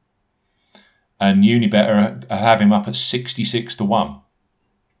Power. And Unibet have him up at 66-1.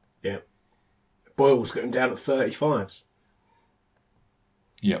 Yeah. Boyle's got him down at 35s.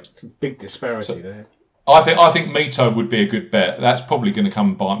 Yep. It's a big disparity there. I think Mito would be a good bet. That's probably going to come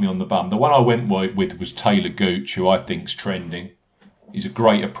and bite me on the bum. The one I went with was Taylor Gooch, who I think's trending. He's a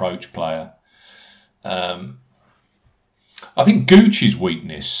great approach player. I think Gooch's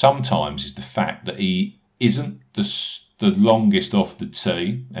weakness sometimes is the fact that he isn't the longest off the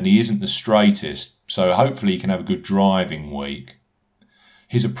tee and he isn't the straightest. So hopefully he can have a good driving week.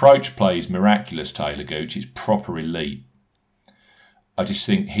 His approach play is miraculous, Taylor Gooch. It's proper elite. I just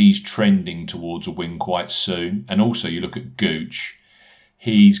think he's trending towards a win quite soon. And also you look at Gooch.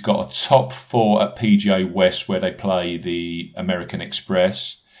 He's got a top 4 at PGA West where they play the American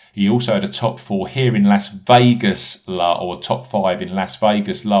Express. He also had a top 4 here in Las Vegas, or a top 5 in Las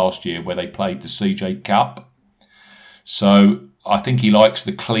Vegas last year where they played the CJ Cup. So I think he likes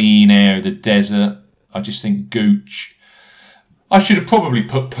the clean air of the desert. I just think Gooch... I should have probably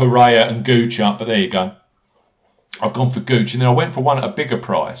put Pereira and Gooch up, but there you go. I've gone for Gooch, and then I went for one at a bigger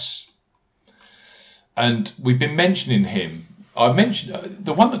price. And we've been mentioning him. I mentioned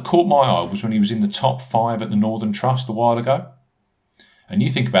the one that caught my eye was when he was in the top 5 at the Northern Trust a while ago. And you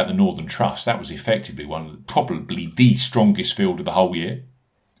think about the Northern Trust, that was effectively probably the strongest field of the whole year.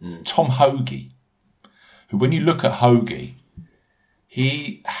 Tom Hoge, who when you look at Hoge,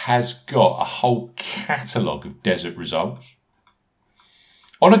 he has got a whole catalogue of desert results.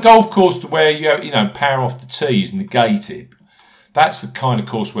 On a golf course where you power off the tee is negated, that's the kind of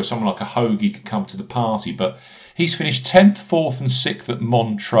course where someone like a Hoge could come to the party. But he's finished 10th, 4th and 6th at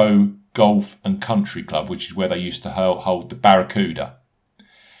Montreux Golf and Country Club, which is where they used to hold the Barracuda.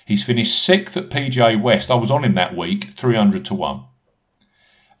 He's finished 6th at PGA West. I was on him that week, 300-1.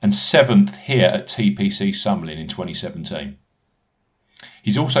 And 7th here at TPC Summerlin in 2017.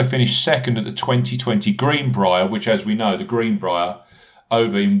 He's also finished 2nd at the 2020 Greenbrier, which, as we know, the Greenbrier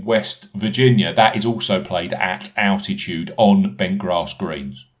over in West Virginia, that is also played at altitude on bent grass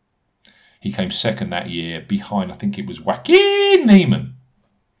greens. He came 2nd that year behind, I think it was Joaquin Niemann.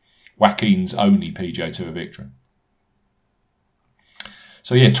 Joaquin's only PGA Tour victory.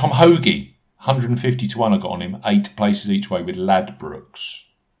 So yeah, Tom Hoge, 150-1 I got on him, 8 places each way with Ladbrokes.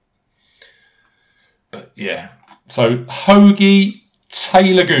 But yeah, so Hoge,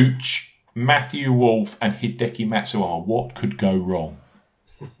 Taylor Gooch, Matthew Wolff and Hideki Matsuyama. What could go wrong?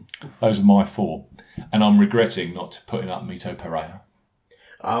 Those are my 4. And I'm regretting not putting up Mito Pereira.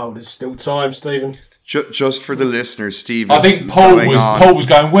 Oh, there's still time, Stephen. Just for the listeners, Steve. I think Paul was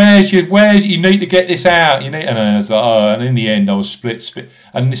going, where's you need to get this out. And I was like, and in the end I was split.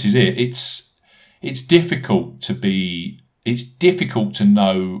 And this is it. It's difficult to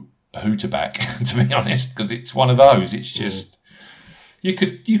know who to back, to be honest, because it's one of those. It's just you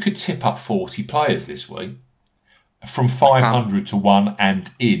could tip up 40 players this week from 500-1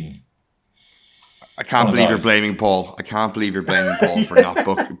 and in. I can't believe you're blaming Paul. I can't believe you're blaming Paul for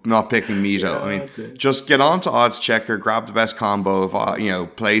not picking Mito. I mean, just get on to Odds Checker, grab the best combo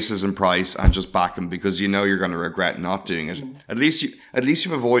of places and price, and just back him, because you know you're going to regret not doing it. At least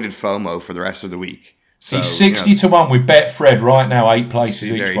you've avoided FOMO for the rest of the week. So, he's 60 to 1 with Betfred right now, 8 places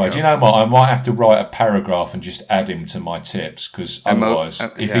each way. Do you know what? I might have to write a paragraph and just add him to my tips, because otherwise,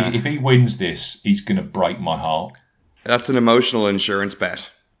 if he wins this, he's going to break my heart. That's an emotional insurance bet.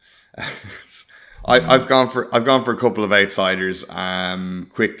 I've gone for a couple of outsiders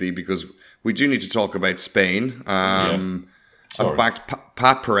quickly, because we do need to talk about Spain. I've backed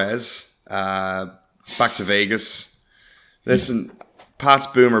Pat Perez back to Vegas. Listen, Pat's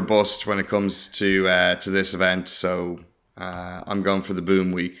boom or bust when it comes to this event, so I'm going for the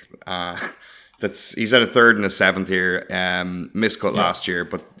boom week. He's at a 3rd and a 7th here. Miscut last year,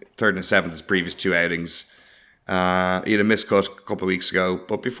 but 3rd and a 7th his previous 2 outings. He had a miscut a couple of weeks ago,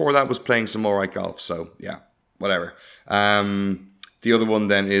 but before that was playing some alright golf. So yeah, whatever. The other one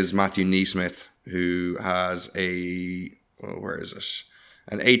then is Matthew Neesmith, who has an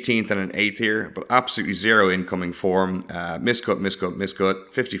 18th and an 8th here, but absolutely zero incoming form. Miscut,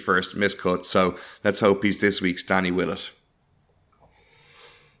 51st, miscut. So let's hope he's this week's Danny Willett.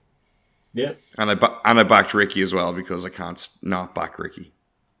 Yeah. And I backed Ricky as well, because I can't not back Ricky.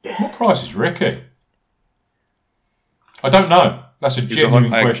 What price is Ricky? I don't know. That's a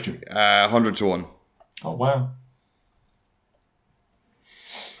genuine question. 100 to 1. Oh, wow.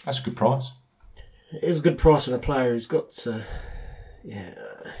 That's a good price. It is a good price on a player who's got...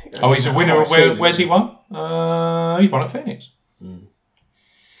 he's a winner. Where's he won? He won at Phoenix.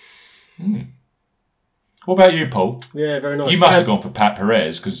 What about you, Paul? Yeah, very nice. You must have gone for Pat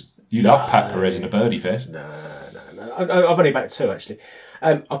Perez, because you love Pat Perez in a birdie fest. No. I've only backed 2, actually.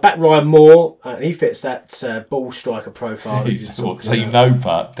 I've backed Ryan Moore, and he fits that ball striker profile. So you know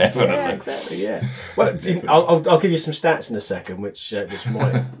Pat, definitely. Yeah, exactly, yeah. Well, I'll give you some stats in a second, which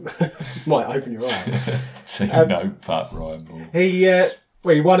might might open your eyes. So you know Pat, Ryan Moore.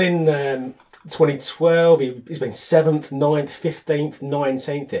 He won in 2012. He's been 7th, 9th, 15th,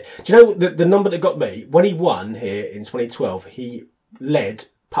 19th here. Do you know the number that got me? When he won here in 2012, he led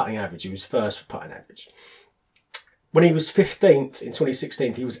putting average. He was first for putting average. When he was 15th in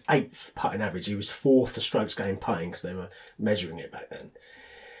 2016, he was 8th putting average. He was 4th for strokes gained putting, because they were measuring it back then.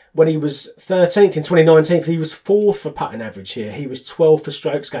 When he was 13th in 2019, he was 4th for putting average here. He was 12th for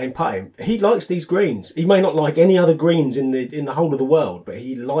strokes gained putting. He likes these greens. He may not like any other greens in the whole of the world, but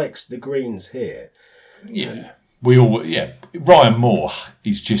he likes the greens here. Yeah. Ryan Moore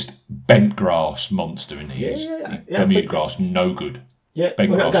is just bent grass monster, and Bermuda grass, no good. Yeah,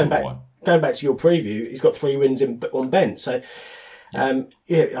 bent grass going back to your preview, he's got 3 wins on bent. So, I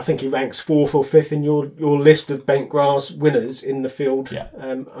think he ranks 4th or 5th in your list of bent grass winners in the field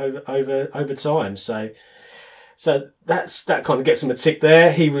over time. So that kind of gets him a tick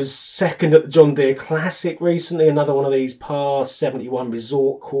there. He was 2nd at the John Deere Classic recently, another one of these par 71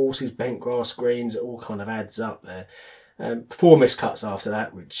 resort courses, bent grass greens. It all kind of adds up there. 4 miscuts after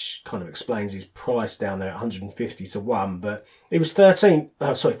that, which kind of explains his price down there at 150 to 1. But he was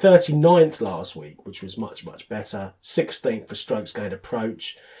 39th last week, which was much, much better. 16th for strokes gained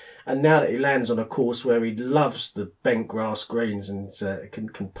approach. And now that he lands on a course where he loves the bent grass greens and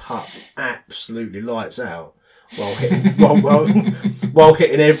can putt absolutely lights out while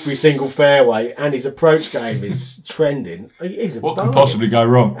hitting every single fairway, and his approach game is trending. He's a bargain. What can possibly go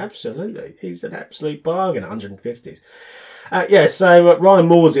wrong? Absolutely. He's an absolute bargain at 150s. So Ryan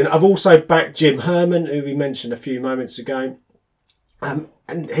Moore's in. I've also backed Jim Herman, who we mentioned a few moments ago. And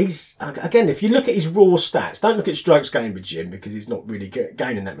he's, again, if you look at his raw stats, don't look at strokes gained with Jim, because he's not really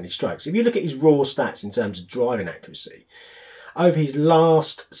gaining that many strokes. If you look at his raw stats in terms of driving accuracy, over his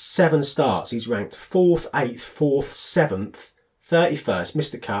last 7 starts, he's ranked 4th, 8th, 4th, 7th, 31st,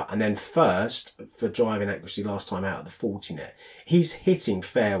 missed the cut, and then 1st for driving accuracy last time out of the 40 net. He's hitting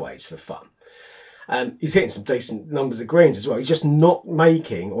fairways for fun. He's hitting some decent numbers of greens as well. He's just not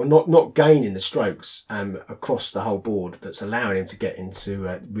making or not gaining the strokes across the whole board that's allowing him to get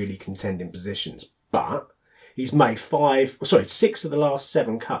into really contending positions. But he's made 6 of the last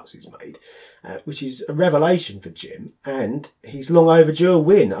 7 cuts he's made, which is a revelation for Jim, and he's long overdue a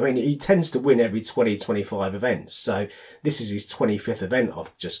win. I mean, he tends to win every 20, 25 events, so this is his 25th event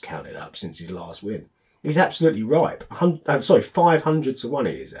I've just counted up since his last win. He's absolutely ripe. 500 to 1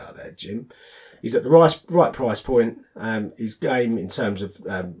 he is out there, Jim. He's at the right price point. His game in terms of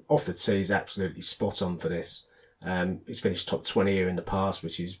off the tee is absolutely spot on for this. He's finished top 20 here in the past,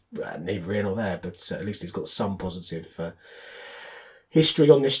 which is neither here nor there, but at least he's got some positive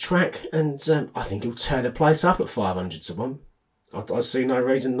history on this track, and I think he'll tear the place up at 500 to 1. I see no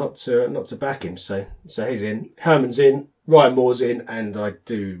reason not to back him. So he's in. Herman's in. Ryan Moore's in, and I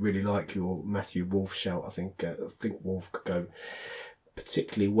do really like your Matthew Wolf shout. I think Wolf could go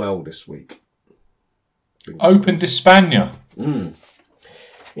particularly well this week. Open d'Espanya.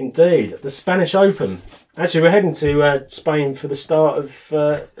 Indeed, the Spanish Open. Actually, we're heading to Spain for the start of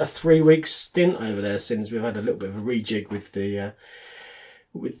a 3-week stint over there, since we've had a little bit of a rejig with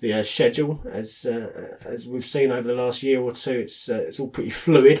the schedule, as we've seen over the last year or two. It's all pretty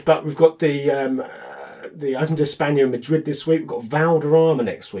fluid, but we've got the Open d'Espanya in Madrid this week. We've got Valderrama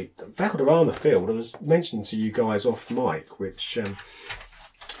next week. The Valderrama field, I was mentioning to you guys off mic, which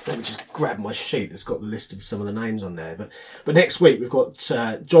let me just grab my sheet that's got the list of some of the names on there. But next week we've got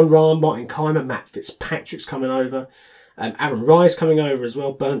John Rahm, Martin Keimer, Matt Fitzpatrick's coming over. Aaron Rise coming over as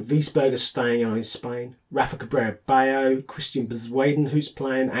well. Bernd Wiesberger's staying on in Spain. Rafa Cabrera Bayo, Christian Bezuidenhout, who's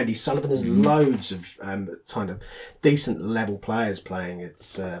playing. Andy Sullivan. There's loads of kind of decent level players playing at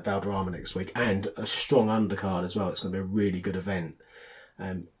Valderrama next week, and a strong undercard as well. It's going to be a really good event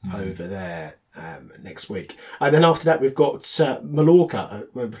over there next week. And then after that, we've got Mallorca.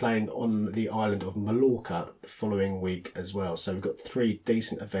 We're playing on the island of Mallorca the following week as well. So we've got 3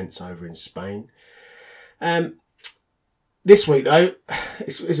 decent events over in Spain. This week though,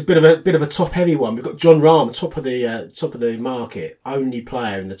 it's a bit of a top heavy one. We've got John Rahm, top of the market, only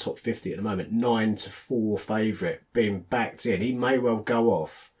player in the top 50 at the moment, 9-4 favourite, being backed in. He may well go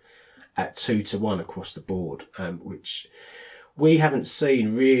off at 2-1 across the board, which we haven't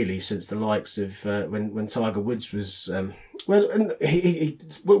seen really since the likes of when Tiger Woods was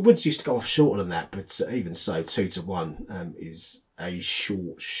Woods used to go off shorter than that, but even so, 2-1 is a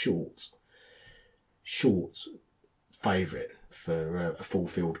short favourite for a full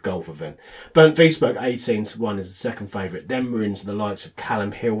field golf event. Bernd Wiesberg 18-1 is the second favourite. Then we're into the likes of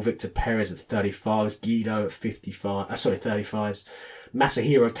Callum Hill, Victor Perez at 35s, Guido at 35s.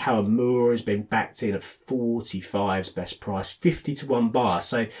 Masahiro Kawamura has been backed in at 45s best price, 50-1 bar.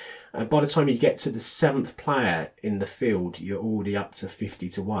 So by the time you get to the 7th player in the field, you're already up to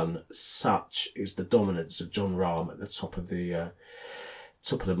 50-1. Such is the dominance of John Rahm at the top of the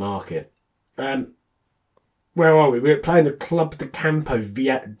market. Where are we? We're playing the Club de Campo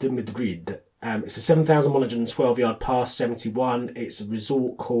Villa de Madrid. It's a 7,112 yard par 71. It's a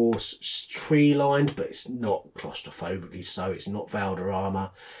resort course, it's tree lined, but it's not claustrophobically so. It's not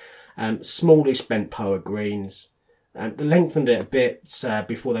Valderrama. Smallish bent power greens. They lengthened it a bit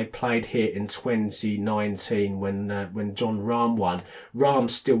before they played here in 2019 when John Rahm won. Rahm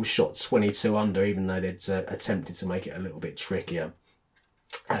still shot 22 under, even though they'd attempted to make it a little bit trickier.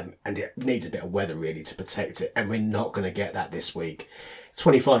 And it needs a bit of weather really to protect it, and we're not going to get that this week.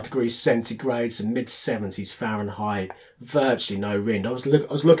 25 degrees centigrade, some mid-70s Fahrenheit, virtually no wind. I was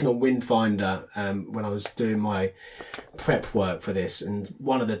looking on Windfinder when I was doing my prep work for this, and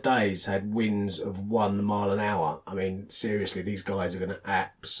one of the days had winds of 1 mile an hour. I mean, seriously, these guys are going to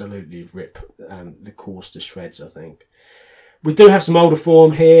absolutely rip the course to shreds, I think. We do have some older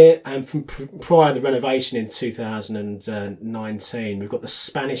form here, and from prior to the renovation in 2019, we've got the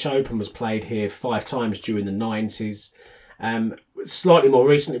Spanish Open was played here 5 times during the 90s. Slightly more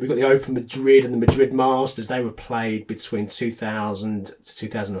recently, we've got the Open Madrid and the Madrid Masters. They were played between 2000 to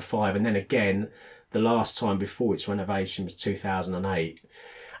 2005, and then again, the last time before its renovation was 2008.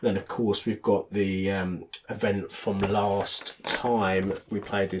 And then, of course, we've got the event from last time we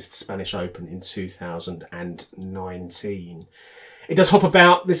played this Spanish Open in 2019. It does hop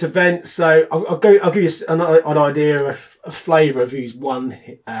about this event, so I'll give you an idea, a flavour of who's won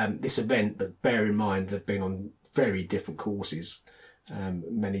this event. But bear in mind they've been on very different courses.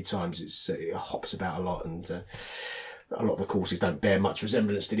 Many times it hops about a lot, and a lot of the courses don't bear much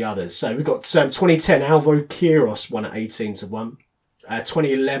resemblance to the others. So we've got 2010 Alvaro Quiros won at 18-1.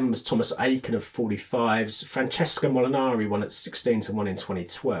 2011 was Thomas Aiken of 45s. Francesco Molinari won at 16-1 in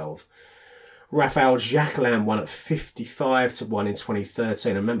 2012. Rafael Jacqueline won at 55-1 in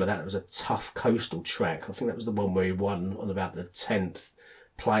 2013. I remember that was a tough coastal track. I think that was the one where he won on about the 10th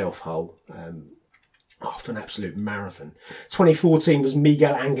playoff hole after an absolute marathon. 2014 was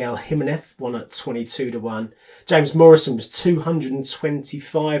Miguel Angel Jimenez, won at 22-1. James Morrison was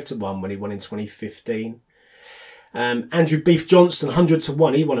 225-1 when he won in 2015. Andrew Beef Johnston,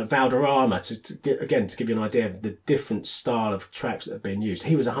 100-1. He won at Valderrama to give you an idea of the different style of tracks that have been used.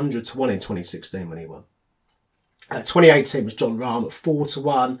 He was 100-1 in 2016 when he won. 2018 was John Rahm at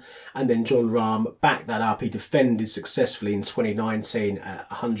 4-1, and then John Rahm backed that up. He defended successfully in 2019 at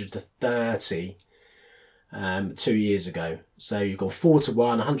 100-30. 2 years ago. So you've got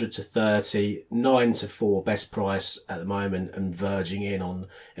 4-1, 100-30, 9-4 best price at the moment, and verging in on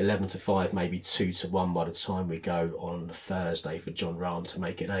 11-5, maybe 2-1 by the time we go on Thursday for Jon Rahm to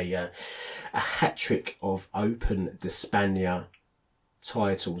make it a hat trick of Open d'Espagne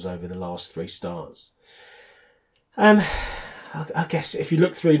titles over the last 3 starts. I guess if you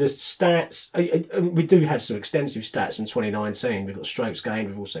look through the stats, we do have some extensive stats from 2019. We've got strokes gained.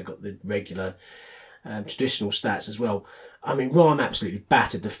 We've also got the regular traditional stats as well. I mean, Rahm absolutely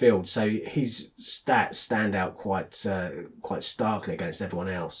battered the field, so his stats stand out quite starkly against everyone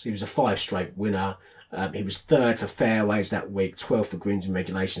else. He was a 5-straight winner. He was 3rd for fairways that week, 12th for greens in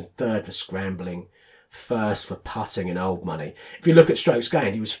regulation, 3rd for scrambling, 1st for putting in old money. If you look at strokes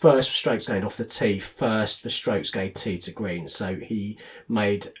gained, he was 1st for strokes gained off the tee, 1st for strokes gained tee to green. So he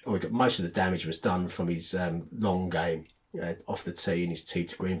got most of the damage was done from his long game off the tee and his tee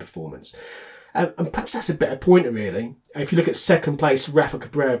to green performance. And perhaps that's a better pointer, really. If you look at second place, Rafa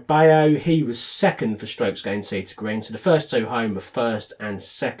Cabrera Bello, he was 2nd for strokes gained tee to green. So the first 2 home were 1st and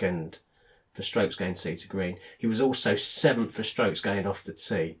 2nd for strokes gained tee to green. He was also 7th for strokes gained off the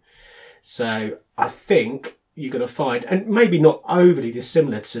tee. So I think you're going to find, and maybe not overly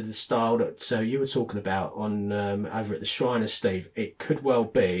dissimilar to the style that you were talking about on over at the Shriners, Steve, it could well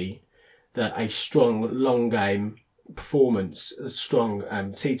be that a strong long game performance, a strong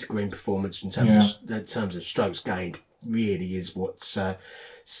tee to green performance in terms of strokes gained really is what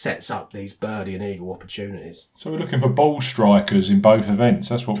sets up these birdie and eagle opportunities. So we're looking for ball strikers in both events.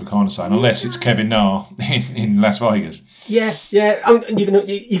 That's what we're kind of saying, unless it's Kevin Na in Las Vegas. Yeah. I mean,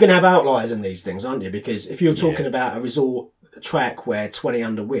 you're gonna have outliers in these things, aren't you? Because if you're talking about a resort track where 20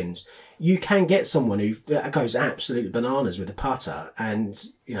 under wins, you can get someone who goes absolutely bananas with the putter, and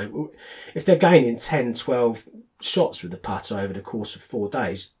you know, if they're gaining 10, 12 shots with the putter over the course of 4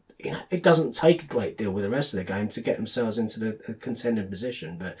 days, you know, it doesn't take a great deal with the rest of the game to get themselves into the contending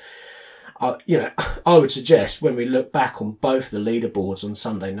position. But I would suggest when we look back on both the leaderboards on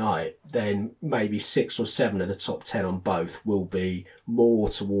Sunday night, then maybe 6 or 7 of the top 10 on both will be more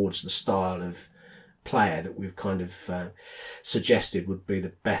towards the style of player that we've kind of suggested would be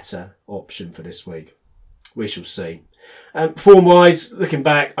the better option for this week. We shall see. Form-wise, looking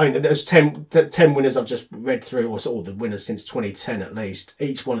back, I mean, there's 10 winners I've just read through, or all the winners since 2010 at least.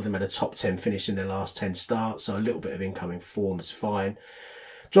 Each one of them had a top 10 finish in their last 10 starts, so a little bit of incoming form is fine.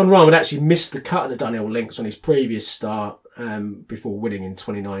 Jon Rahm had actually missed the cut of the Dunhill Links on his previous start before winning in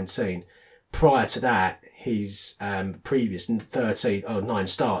 2019. Prior to that, his previous 9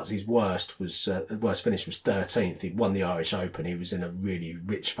 starts, his worst finish was 13th. He'd won the Irish Open. He was in a really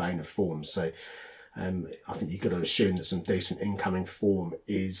rich vein of form, so I think you've got to assume that some decent incoming form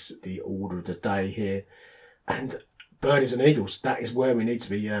is the order of the day here. And birdies and eagles, that is where we need to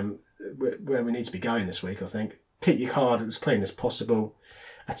be going this week, I think. Keep your card as clean as possible.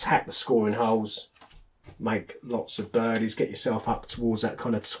 Attack the scoring holes. Make lots of birdies. Get yourself up towards that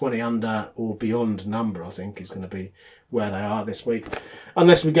kind of 20 under or beyond number, I think, is going to be where they are this week.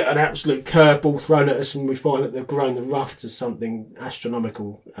 Unless we get an absolute curveball thrown at us and we find that they've grown the rough to something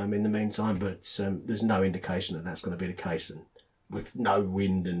astronomical in the meantime. But there's no indication that that's going to be the case. And with no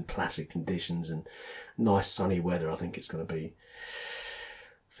wind and placid conditions and nice sunny weather, I think it's going to be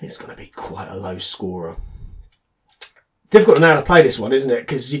quite a low scorer. Difficult to know how to play this one, isn't it?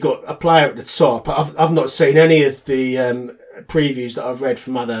 Because you've got a player at the top. I've not seen any of the previews that I've read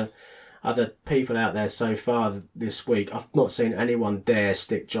from other people out there so far this week. I've not seen anyone dare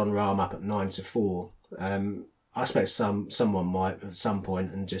stick Jon Rahm up at 9-4. I expect someone might at some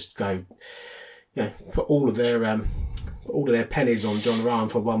point and just go, put all of their pennies on Jon Rahm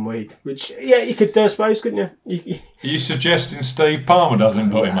for 1 week. Which you could do, I suppose, couldn't you? Are you suggesting Steve Palmer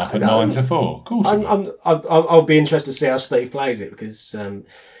doesn't put him up at 9-4? Of course. I'll be interested to see how Steve plays it because.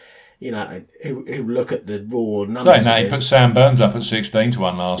 He'll look at the raw numbers. Saying that, he put Sam Burns up at 16-1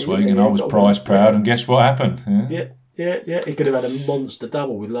 last week, and I was prize proud, and guess what happened? Yeah. He could have had a monster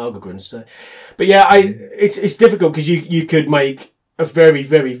double with Lagergren. So, but it's difficult because you could make a very,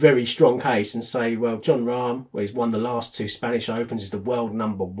 very, very strong case and say, well, Jon Rahm, he's won the last 2 Spanish Opens, he's the world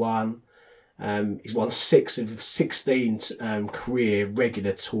number 1. He's won 6 of 16 career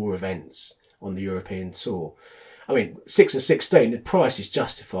regular tour events on the European Tour. I mean, 6 of 16, the price is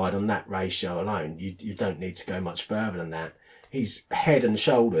justified on that ratio alone. You don't need to go much further than that. He's head and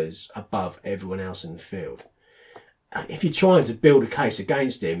shoulders above everyone else in the field. If you're trying to build a case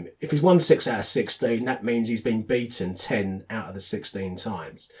against him, if he's won 6 out of 16, that means he's been beaten 10 out of the 16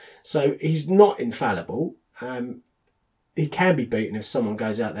 times. So he's not infallible. He can be beaten if someone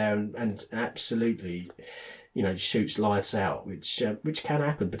goes out there and absolutely, shoots lights out, which can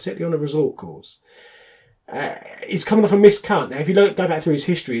happen, particularly on a resort course. He's coming off a missed cut. Now, if you go back through his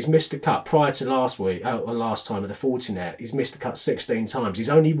history, he's missed the cut prior to last week, or last time at the Fortinet. He's missed the cut 16 times. He's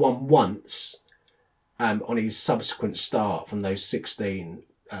only won once on his subsequent start from those 16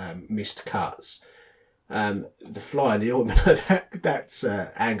 missed cuts. The fly in the ointment of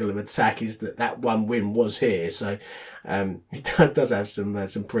that angle of attack is that one win was here. So he does have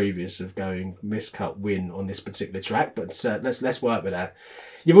some previous of going miscut win on this particular track. But let's work with that.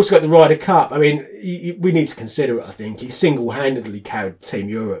 You've also got the Ryder Cup. I mean, we need to consider it, I think. He single-handedly carried Team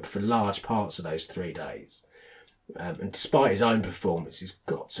Europe for large parts of those 3 days. And despite his own performance, he's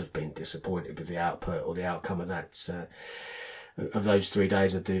got to have been disappointed with the output or the outcome of that, of those 3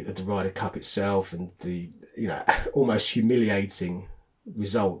 days of the Ryder Cup itself, and the almost humiliating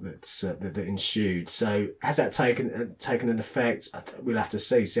result that ensued. So has that taken an effect? We'll have to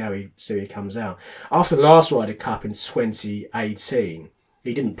see how he comes out. After the last Ryder Cup in 2018.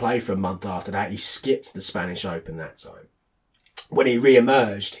 He didn't play for a month after that. He skipped the Spanish Open that time. When he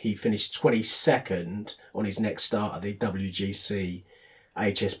re-emerged, he finished 22nd on his next start at the WGC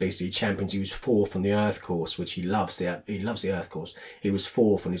HSBC Champions. He was 4th on the Earth course, which he loves the Earth course. He was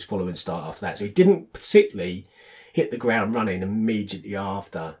 4th on his following start after that. So he didn't particularly hit the ground running immediately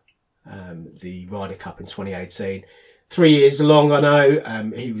after the Ryder Cup in 2018. 3 years long, I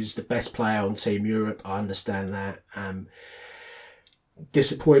know. He was the best player on Team Europe. I understand that.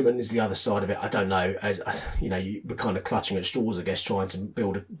 Disappointment is the other side of it. I don't know. We're kind of clutching at straws, I guess, trying to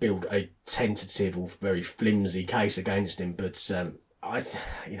build a tentative or very flimsy case against him. But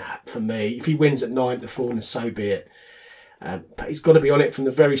for me, if he wins at 9-4, then so be it. But he's got to be on it from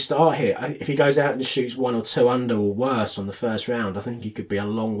the very start here. If he goes out and shoots 1 or 2 under or worse on the first round, I think he could be a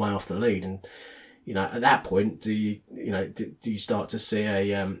long way off the lead. And at that point, do you start to see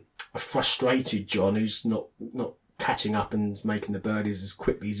a frustrated John who's not catching up and making the birdies as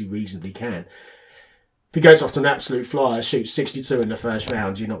quickly as he reasonably can? If he goes off to an absolute flyer, shoots 62 in the first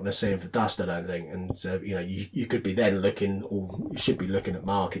round, you're not going to see him for dust, I don't think. And you could be then looking, or you should be looking at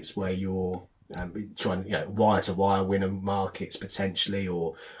markets where you're trying, wire to wire winner markets potentially,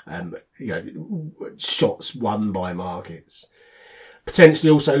 or shots won by markets. Potentially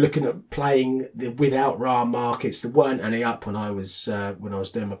also looking at playing the without Rahm markets. There weren't any up when I was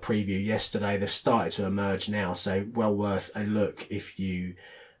doing my preview yesterday. They've started to emerge now, so well worth a look if you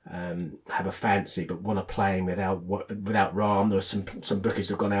have a fancy but want to play him without Rahm. There are some bookies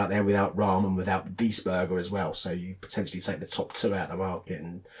that have gone out there without Rahm and without Wiesberger as well. So you potentially take the top 2 out of the market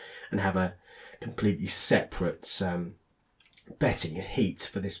and have a completely separate betting heat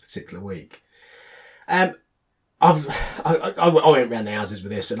for this particular week. I went round the houses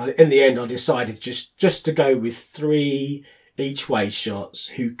with this, and in the end I decided just to go with 3 each way shots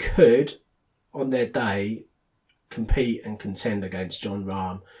who could, on their day, compete and contend against Jon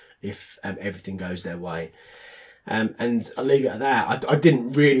Rahm if everything goes their way. And I'll leave it at that. I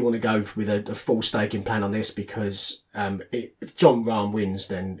didn't really want to go with a full staking plan on this because if Jon Rahm wins,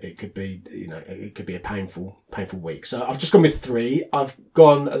 then it could be a painful week. So I've just gone with 3. I've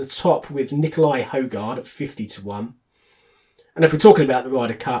gone at the top with Nicolai Højgaard at 50-1. And if we're talking about the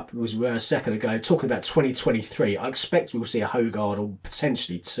Ryder Cup, as we were a second ago, talking about 2023, I expect we'll see a Højgaard or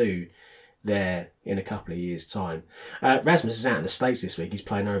potentially 2 there in a couple of years' time. Rasmus is out in the States this week. He's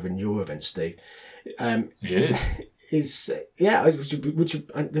playing over in your event, Steve. I've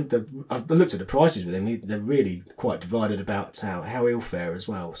looked at the prices with him. They're really quite divided about how he'll fare as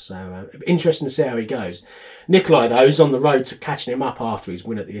well. So interesting to see how he goes. Nicolai, though, is on the road to catching him up after his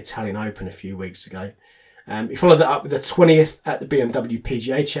win at the Italian Open a few weeks ago. He followed that up with the 20th at the BMW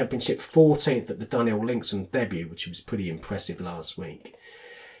PGA Championship, 14th at the Dunhill Links on debut, which was pretty impressive last week.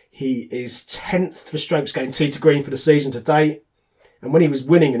 He is 10th for strokes gained tee to green for the season to date. And when he was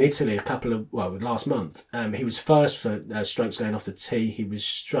winning in Italy last month, he was first for strokes going off the tee. He was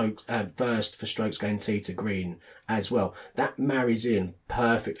first for strokes gained tee to green as well. That marries in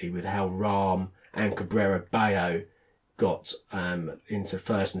perfectly with how Rahm and Cabrera Bello got into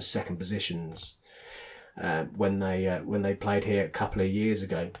first and second positions when they played here a couple of years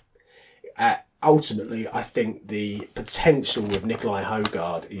ago. Ultimately, I think the potential with Nicolai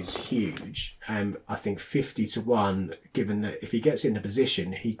Højgaard is huge. I think 50-1, given that if he gets into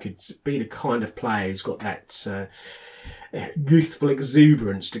position, he could be the kind of player who's got that youthful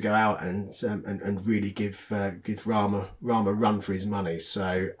exuberance to go out and really give Rahm a run for his money.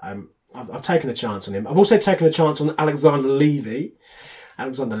 So I've taken a chance on him. I've also taken a chance on Alexander Levy,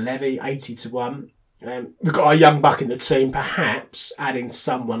 80-1. We've got a young buck in the team. Perhaps adding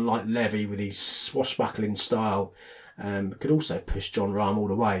someone like Levy with his swashbuckling style could also push Jon Rahm all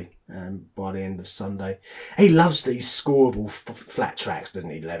the way. by the end of Sunday. He loves these scoreable flat tracks, doesn't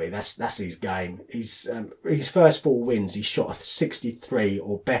he, Levy? That's his game. He's his first 4 wins, he shot a 63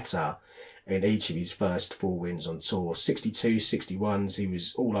 or better in each of his first 4 wins on tour. 62, 61s, he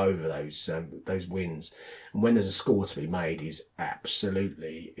was all over those wins. And when there's a score to be made, he's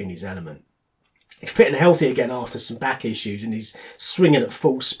absolutely in his element. He's fit and healthy again after some back issues, and he's swinging at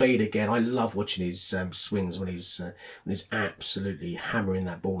full speed again. I love watching his swings when he's absolutely hammering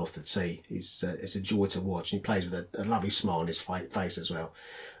that ball off the tee. It's a joy to watch, and he plays with a lovely smile on his face as well.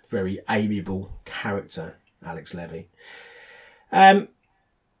 Very amiable character, Alex Levy.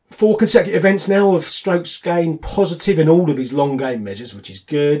 4 consecutive events now of strokes gained positive in all of his long game measures, which is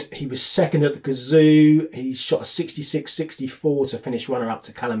good. He was second at the Kazoo. He shot a 66-64 to finish runner-up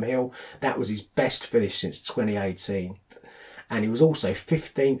to Callum Hill. That was his best finish since 2018. And he was also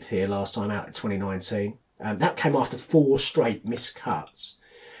 15th here last time out at 2019. That came after 4 straight missed cuts.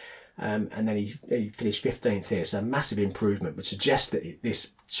 And then he finished 15th here. So a massive improvement, which suggests that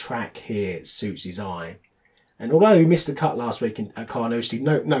this track here suits his eye. And although he missed the cut last week at Carnoustie,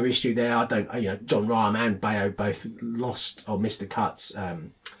 no issue there. John Rahm and Bayo both lost or missed the cuts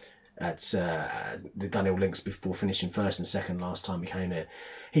at the Dunhill Links before finishing first and second last time he came here.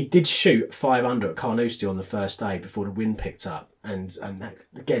 He did shoot 5 under at Carnoustie on the first day before the wind picked up, and that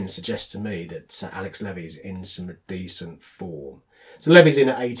again suggests to me that Alex Levy's in some decent form. So Levy's in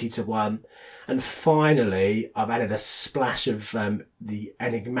at 80 to 1. And finally, I've added a splash of the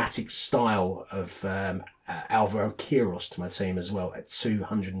enigmatic style of Alvaro Quiros to my team as well at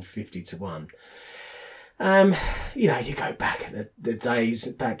 250 to 1. You go back at the days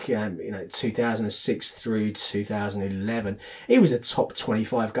back, 2006 through 2011. He was a top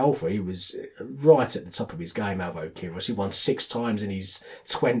 25 golfer. He was right at the top of his game, Alvaro Quiros. He won 6 times in his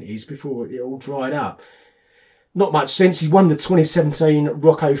 20s before it all dried up. Not much since. He won the 2017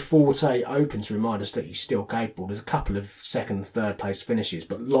 Rocco Forte Open to remind us that he's still capable. There's a couple of second, third place finishes,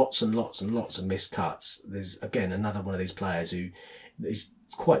 but lots and lots and lots of missed cuts. There's, again, another one of these players who is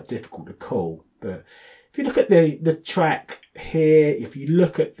quite difficult to call. But if you look at the track here, if you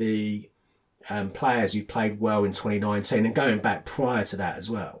look at the players who played well in 2019 and going back prior to that as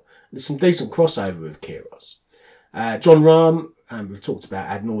well, there's some decent crossover with Quiros. John Rahm, we've talked about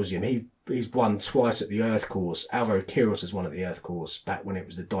ad nauseum. He's won twice at the Earth Course. Alvaro Quiros has won at the Earth Course back when it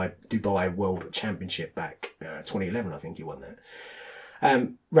was the Dubai World Championship back 2011. I think he won that.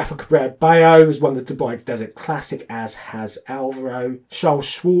 Rafa Cabrera Bayo has won the Dubai Desert Classic, as has Alvaro. Charles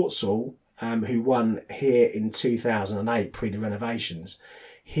Schwartzel, who won here in 2008 pre the renovations,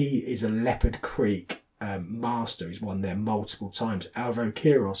 he is a Leopard Creek master. He's won there multiple times. Alvaro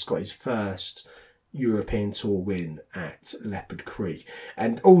Quiros got his first European Tour win at Leopard Creek.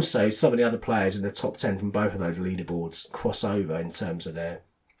 And also some of the other players in the top 10 from both of those leaderboards cross over in terms of their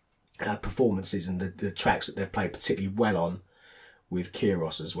performances and the tracks that they've played particularly well on with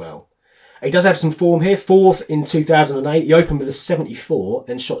Quiros as well. He does have some form here. 4th in 2008. He opened with a 74,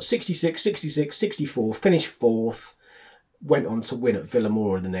 then shot 66, 66, 64, finished 4th, went on to win at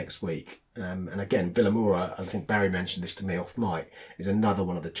Villamoura the next week. And again, Villamoura, I think Barry mentioned this to me off mic, is another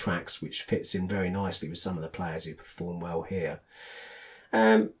one of the tracks which fits in very nicely with some of the players who perform well here.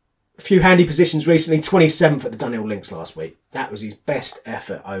 A few handy positions recently. 27th at the Dunhill Links last week. That was his best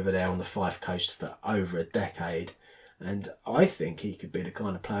effort over there on the Fife Coast for over a decade. And I think he could be the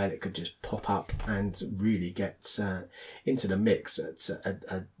kind of player that could just pop up and really get into the mix at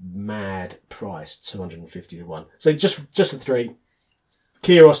a mad price, 250 to 1. So just the 3.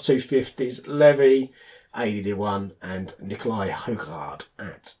 Quiros 250s, Levy 80 to 1, and Nicolai Højgaard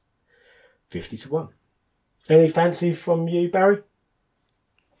at 50 to 1. Any fancy from you, Barry?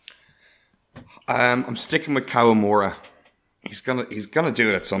 I'm sticking with Kawamura. He's gonna do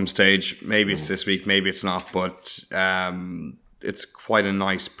it at some stage. Maybe it's this week, maybe it's not, but it's quite a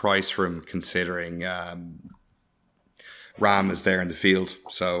nice price for him considering Rahm is there in the field.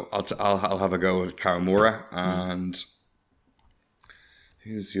 So I'll have a go with Kawamura. And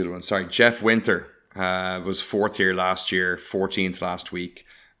who's the other one? Sorry, Jeff Winter was 4th here last year, 14th last week,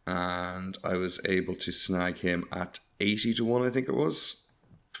 and I was able to snag him at 80 to 1. I think it was.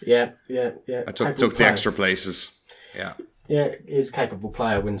 Yeah. I took the extra places. Yeah. Yeah, he's a capable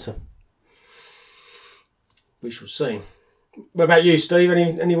player, Winter. We shall see. What about you, Steve?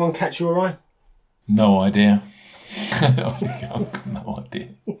 Anyone catch your eye? No idea. I've got no idea.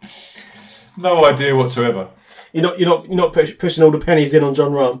 No idea whatsoever. You're not pushing all the pennies in on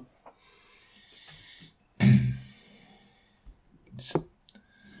John Rahm.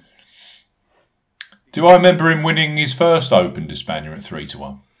 Do I remember him winning his first Open d'Espagne at 3 to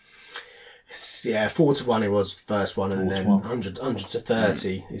 1? Yeah, 4-1 it was the first one, and then 4-1. 100 to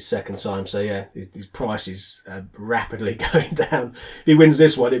 30 his second time. So yeah, these prices are rapidly going down. If he wins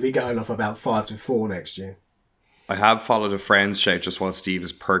this one, he'll be going off about 5-4 next year. I have followed a friend's shout just while Steve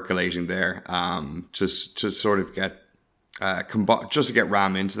is percolating there, just to sort of get just to get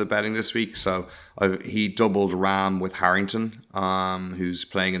Ram into the betting this week. So he doubled Ram with Harrington, who's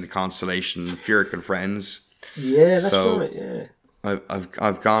playing in the constellation Furyk and Friends. Yeah, that's right. Yeah,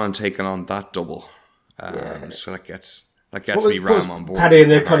 I've gone and taken on that double. So that gets me Ram on board. Paddy in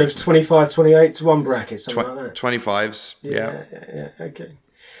the kind of 25-28 to 1 bracket, something like that. 25s. Yeah. Okay.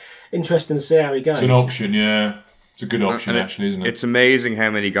 Interesting to see how he goes. It's an option, yeah. It's a good option, actually, isn't it? It's amazing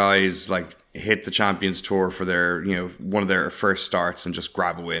how many guys hit the Champions Tour for their, one of their first starts and just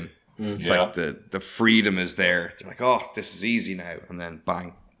grab a win. It's like the freedom is there. They're like, oh, this is easy now, and then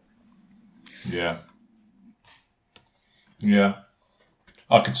bang. Yeah. Yeah.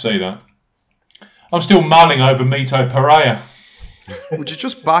 I could see that. I'm still mulling over Mito Pereira. Would you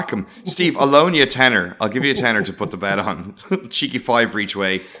just back him? Steve, I'll loan you a tenner. I'll give you a tenner to put the bet on. Cheeky 5 for each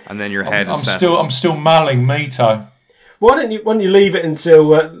way, and then your head is settled. I'm still mulling Mito. Why don't you leave it until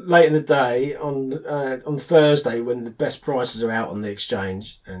late in the day on Thursday when the best prices are out on the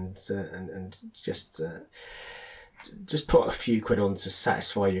exchange, and just put a few quid on to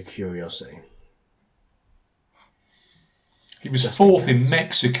satisfy your curiosity. He was fourth in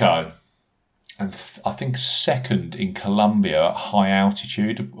Mexico, and I think second in Colombia at high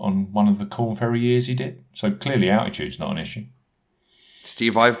altitude on one of the Corn Ferry years he did. So clearly altitude's not an issue.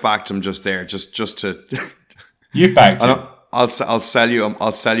 Steve, I've backed him just there, just to. You backed him. I'll sell you.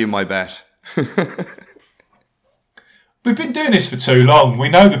 I'll sell you my bet. We've been doing this for too long. We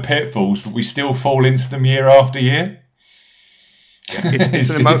know the pitfalls, but we still fall into them year after year.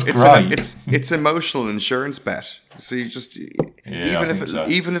 It's emotional insurance bet. So you just even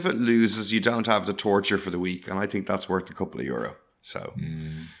if it loses, you don't have the torture for the week, and I think that's worth a couple of euro. So,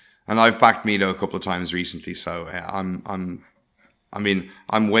 and I've backed Mito a couple of times recently. So I'm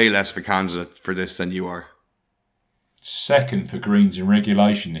way less of a candidate for this than you are. Second for greens in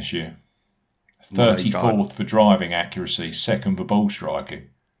regulation this year. 34th for driving accuracy. Second for ball striking.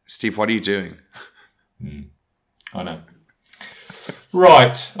 Steve, what are you doing? I know.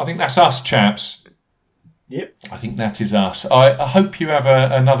 Right, I think that's us, chaps. Yep. I think that is us. I hope you have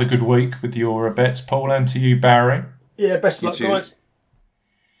another good week with your bets, Paul, and to you, Barry. Yeah, best of luck, guys.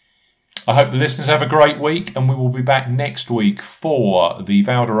 I hope the listeners have a great week, and we will be back next week for the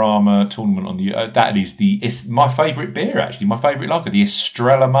Valderrama tournament on the. That is my favourite beer, actually, my favourite lager, the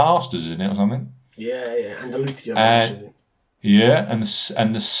Estrella Masters, isn't it, or something? Yeah, and the Lithia. And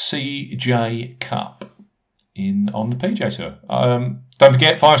the CJ Cup on the PJ Tour. Don't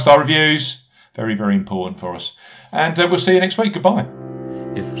forget 5-star reviews, very, very important for us. And we'll see you next week. Goodbye.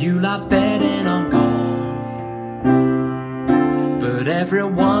 If you like betting on golf, but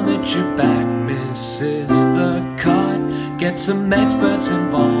everyone that you back misses the cut, get some experts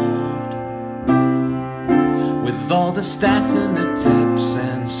involved with all the stats and the tips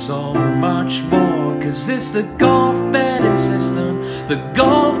and so much more. 'Cause it's the golf betting system. The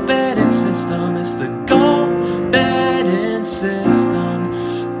golf betting system is the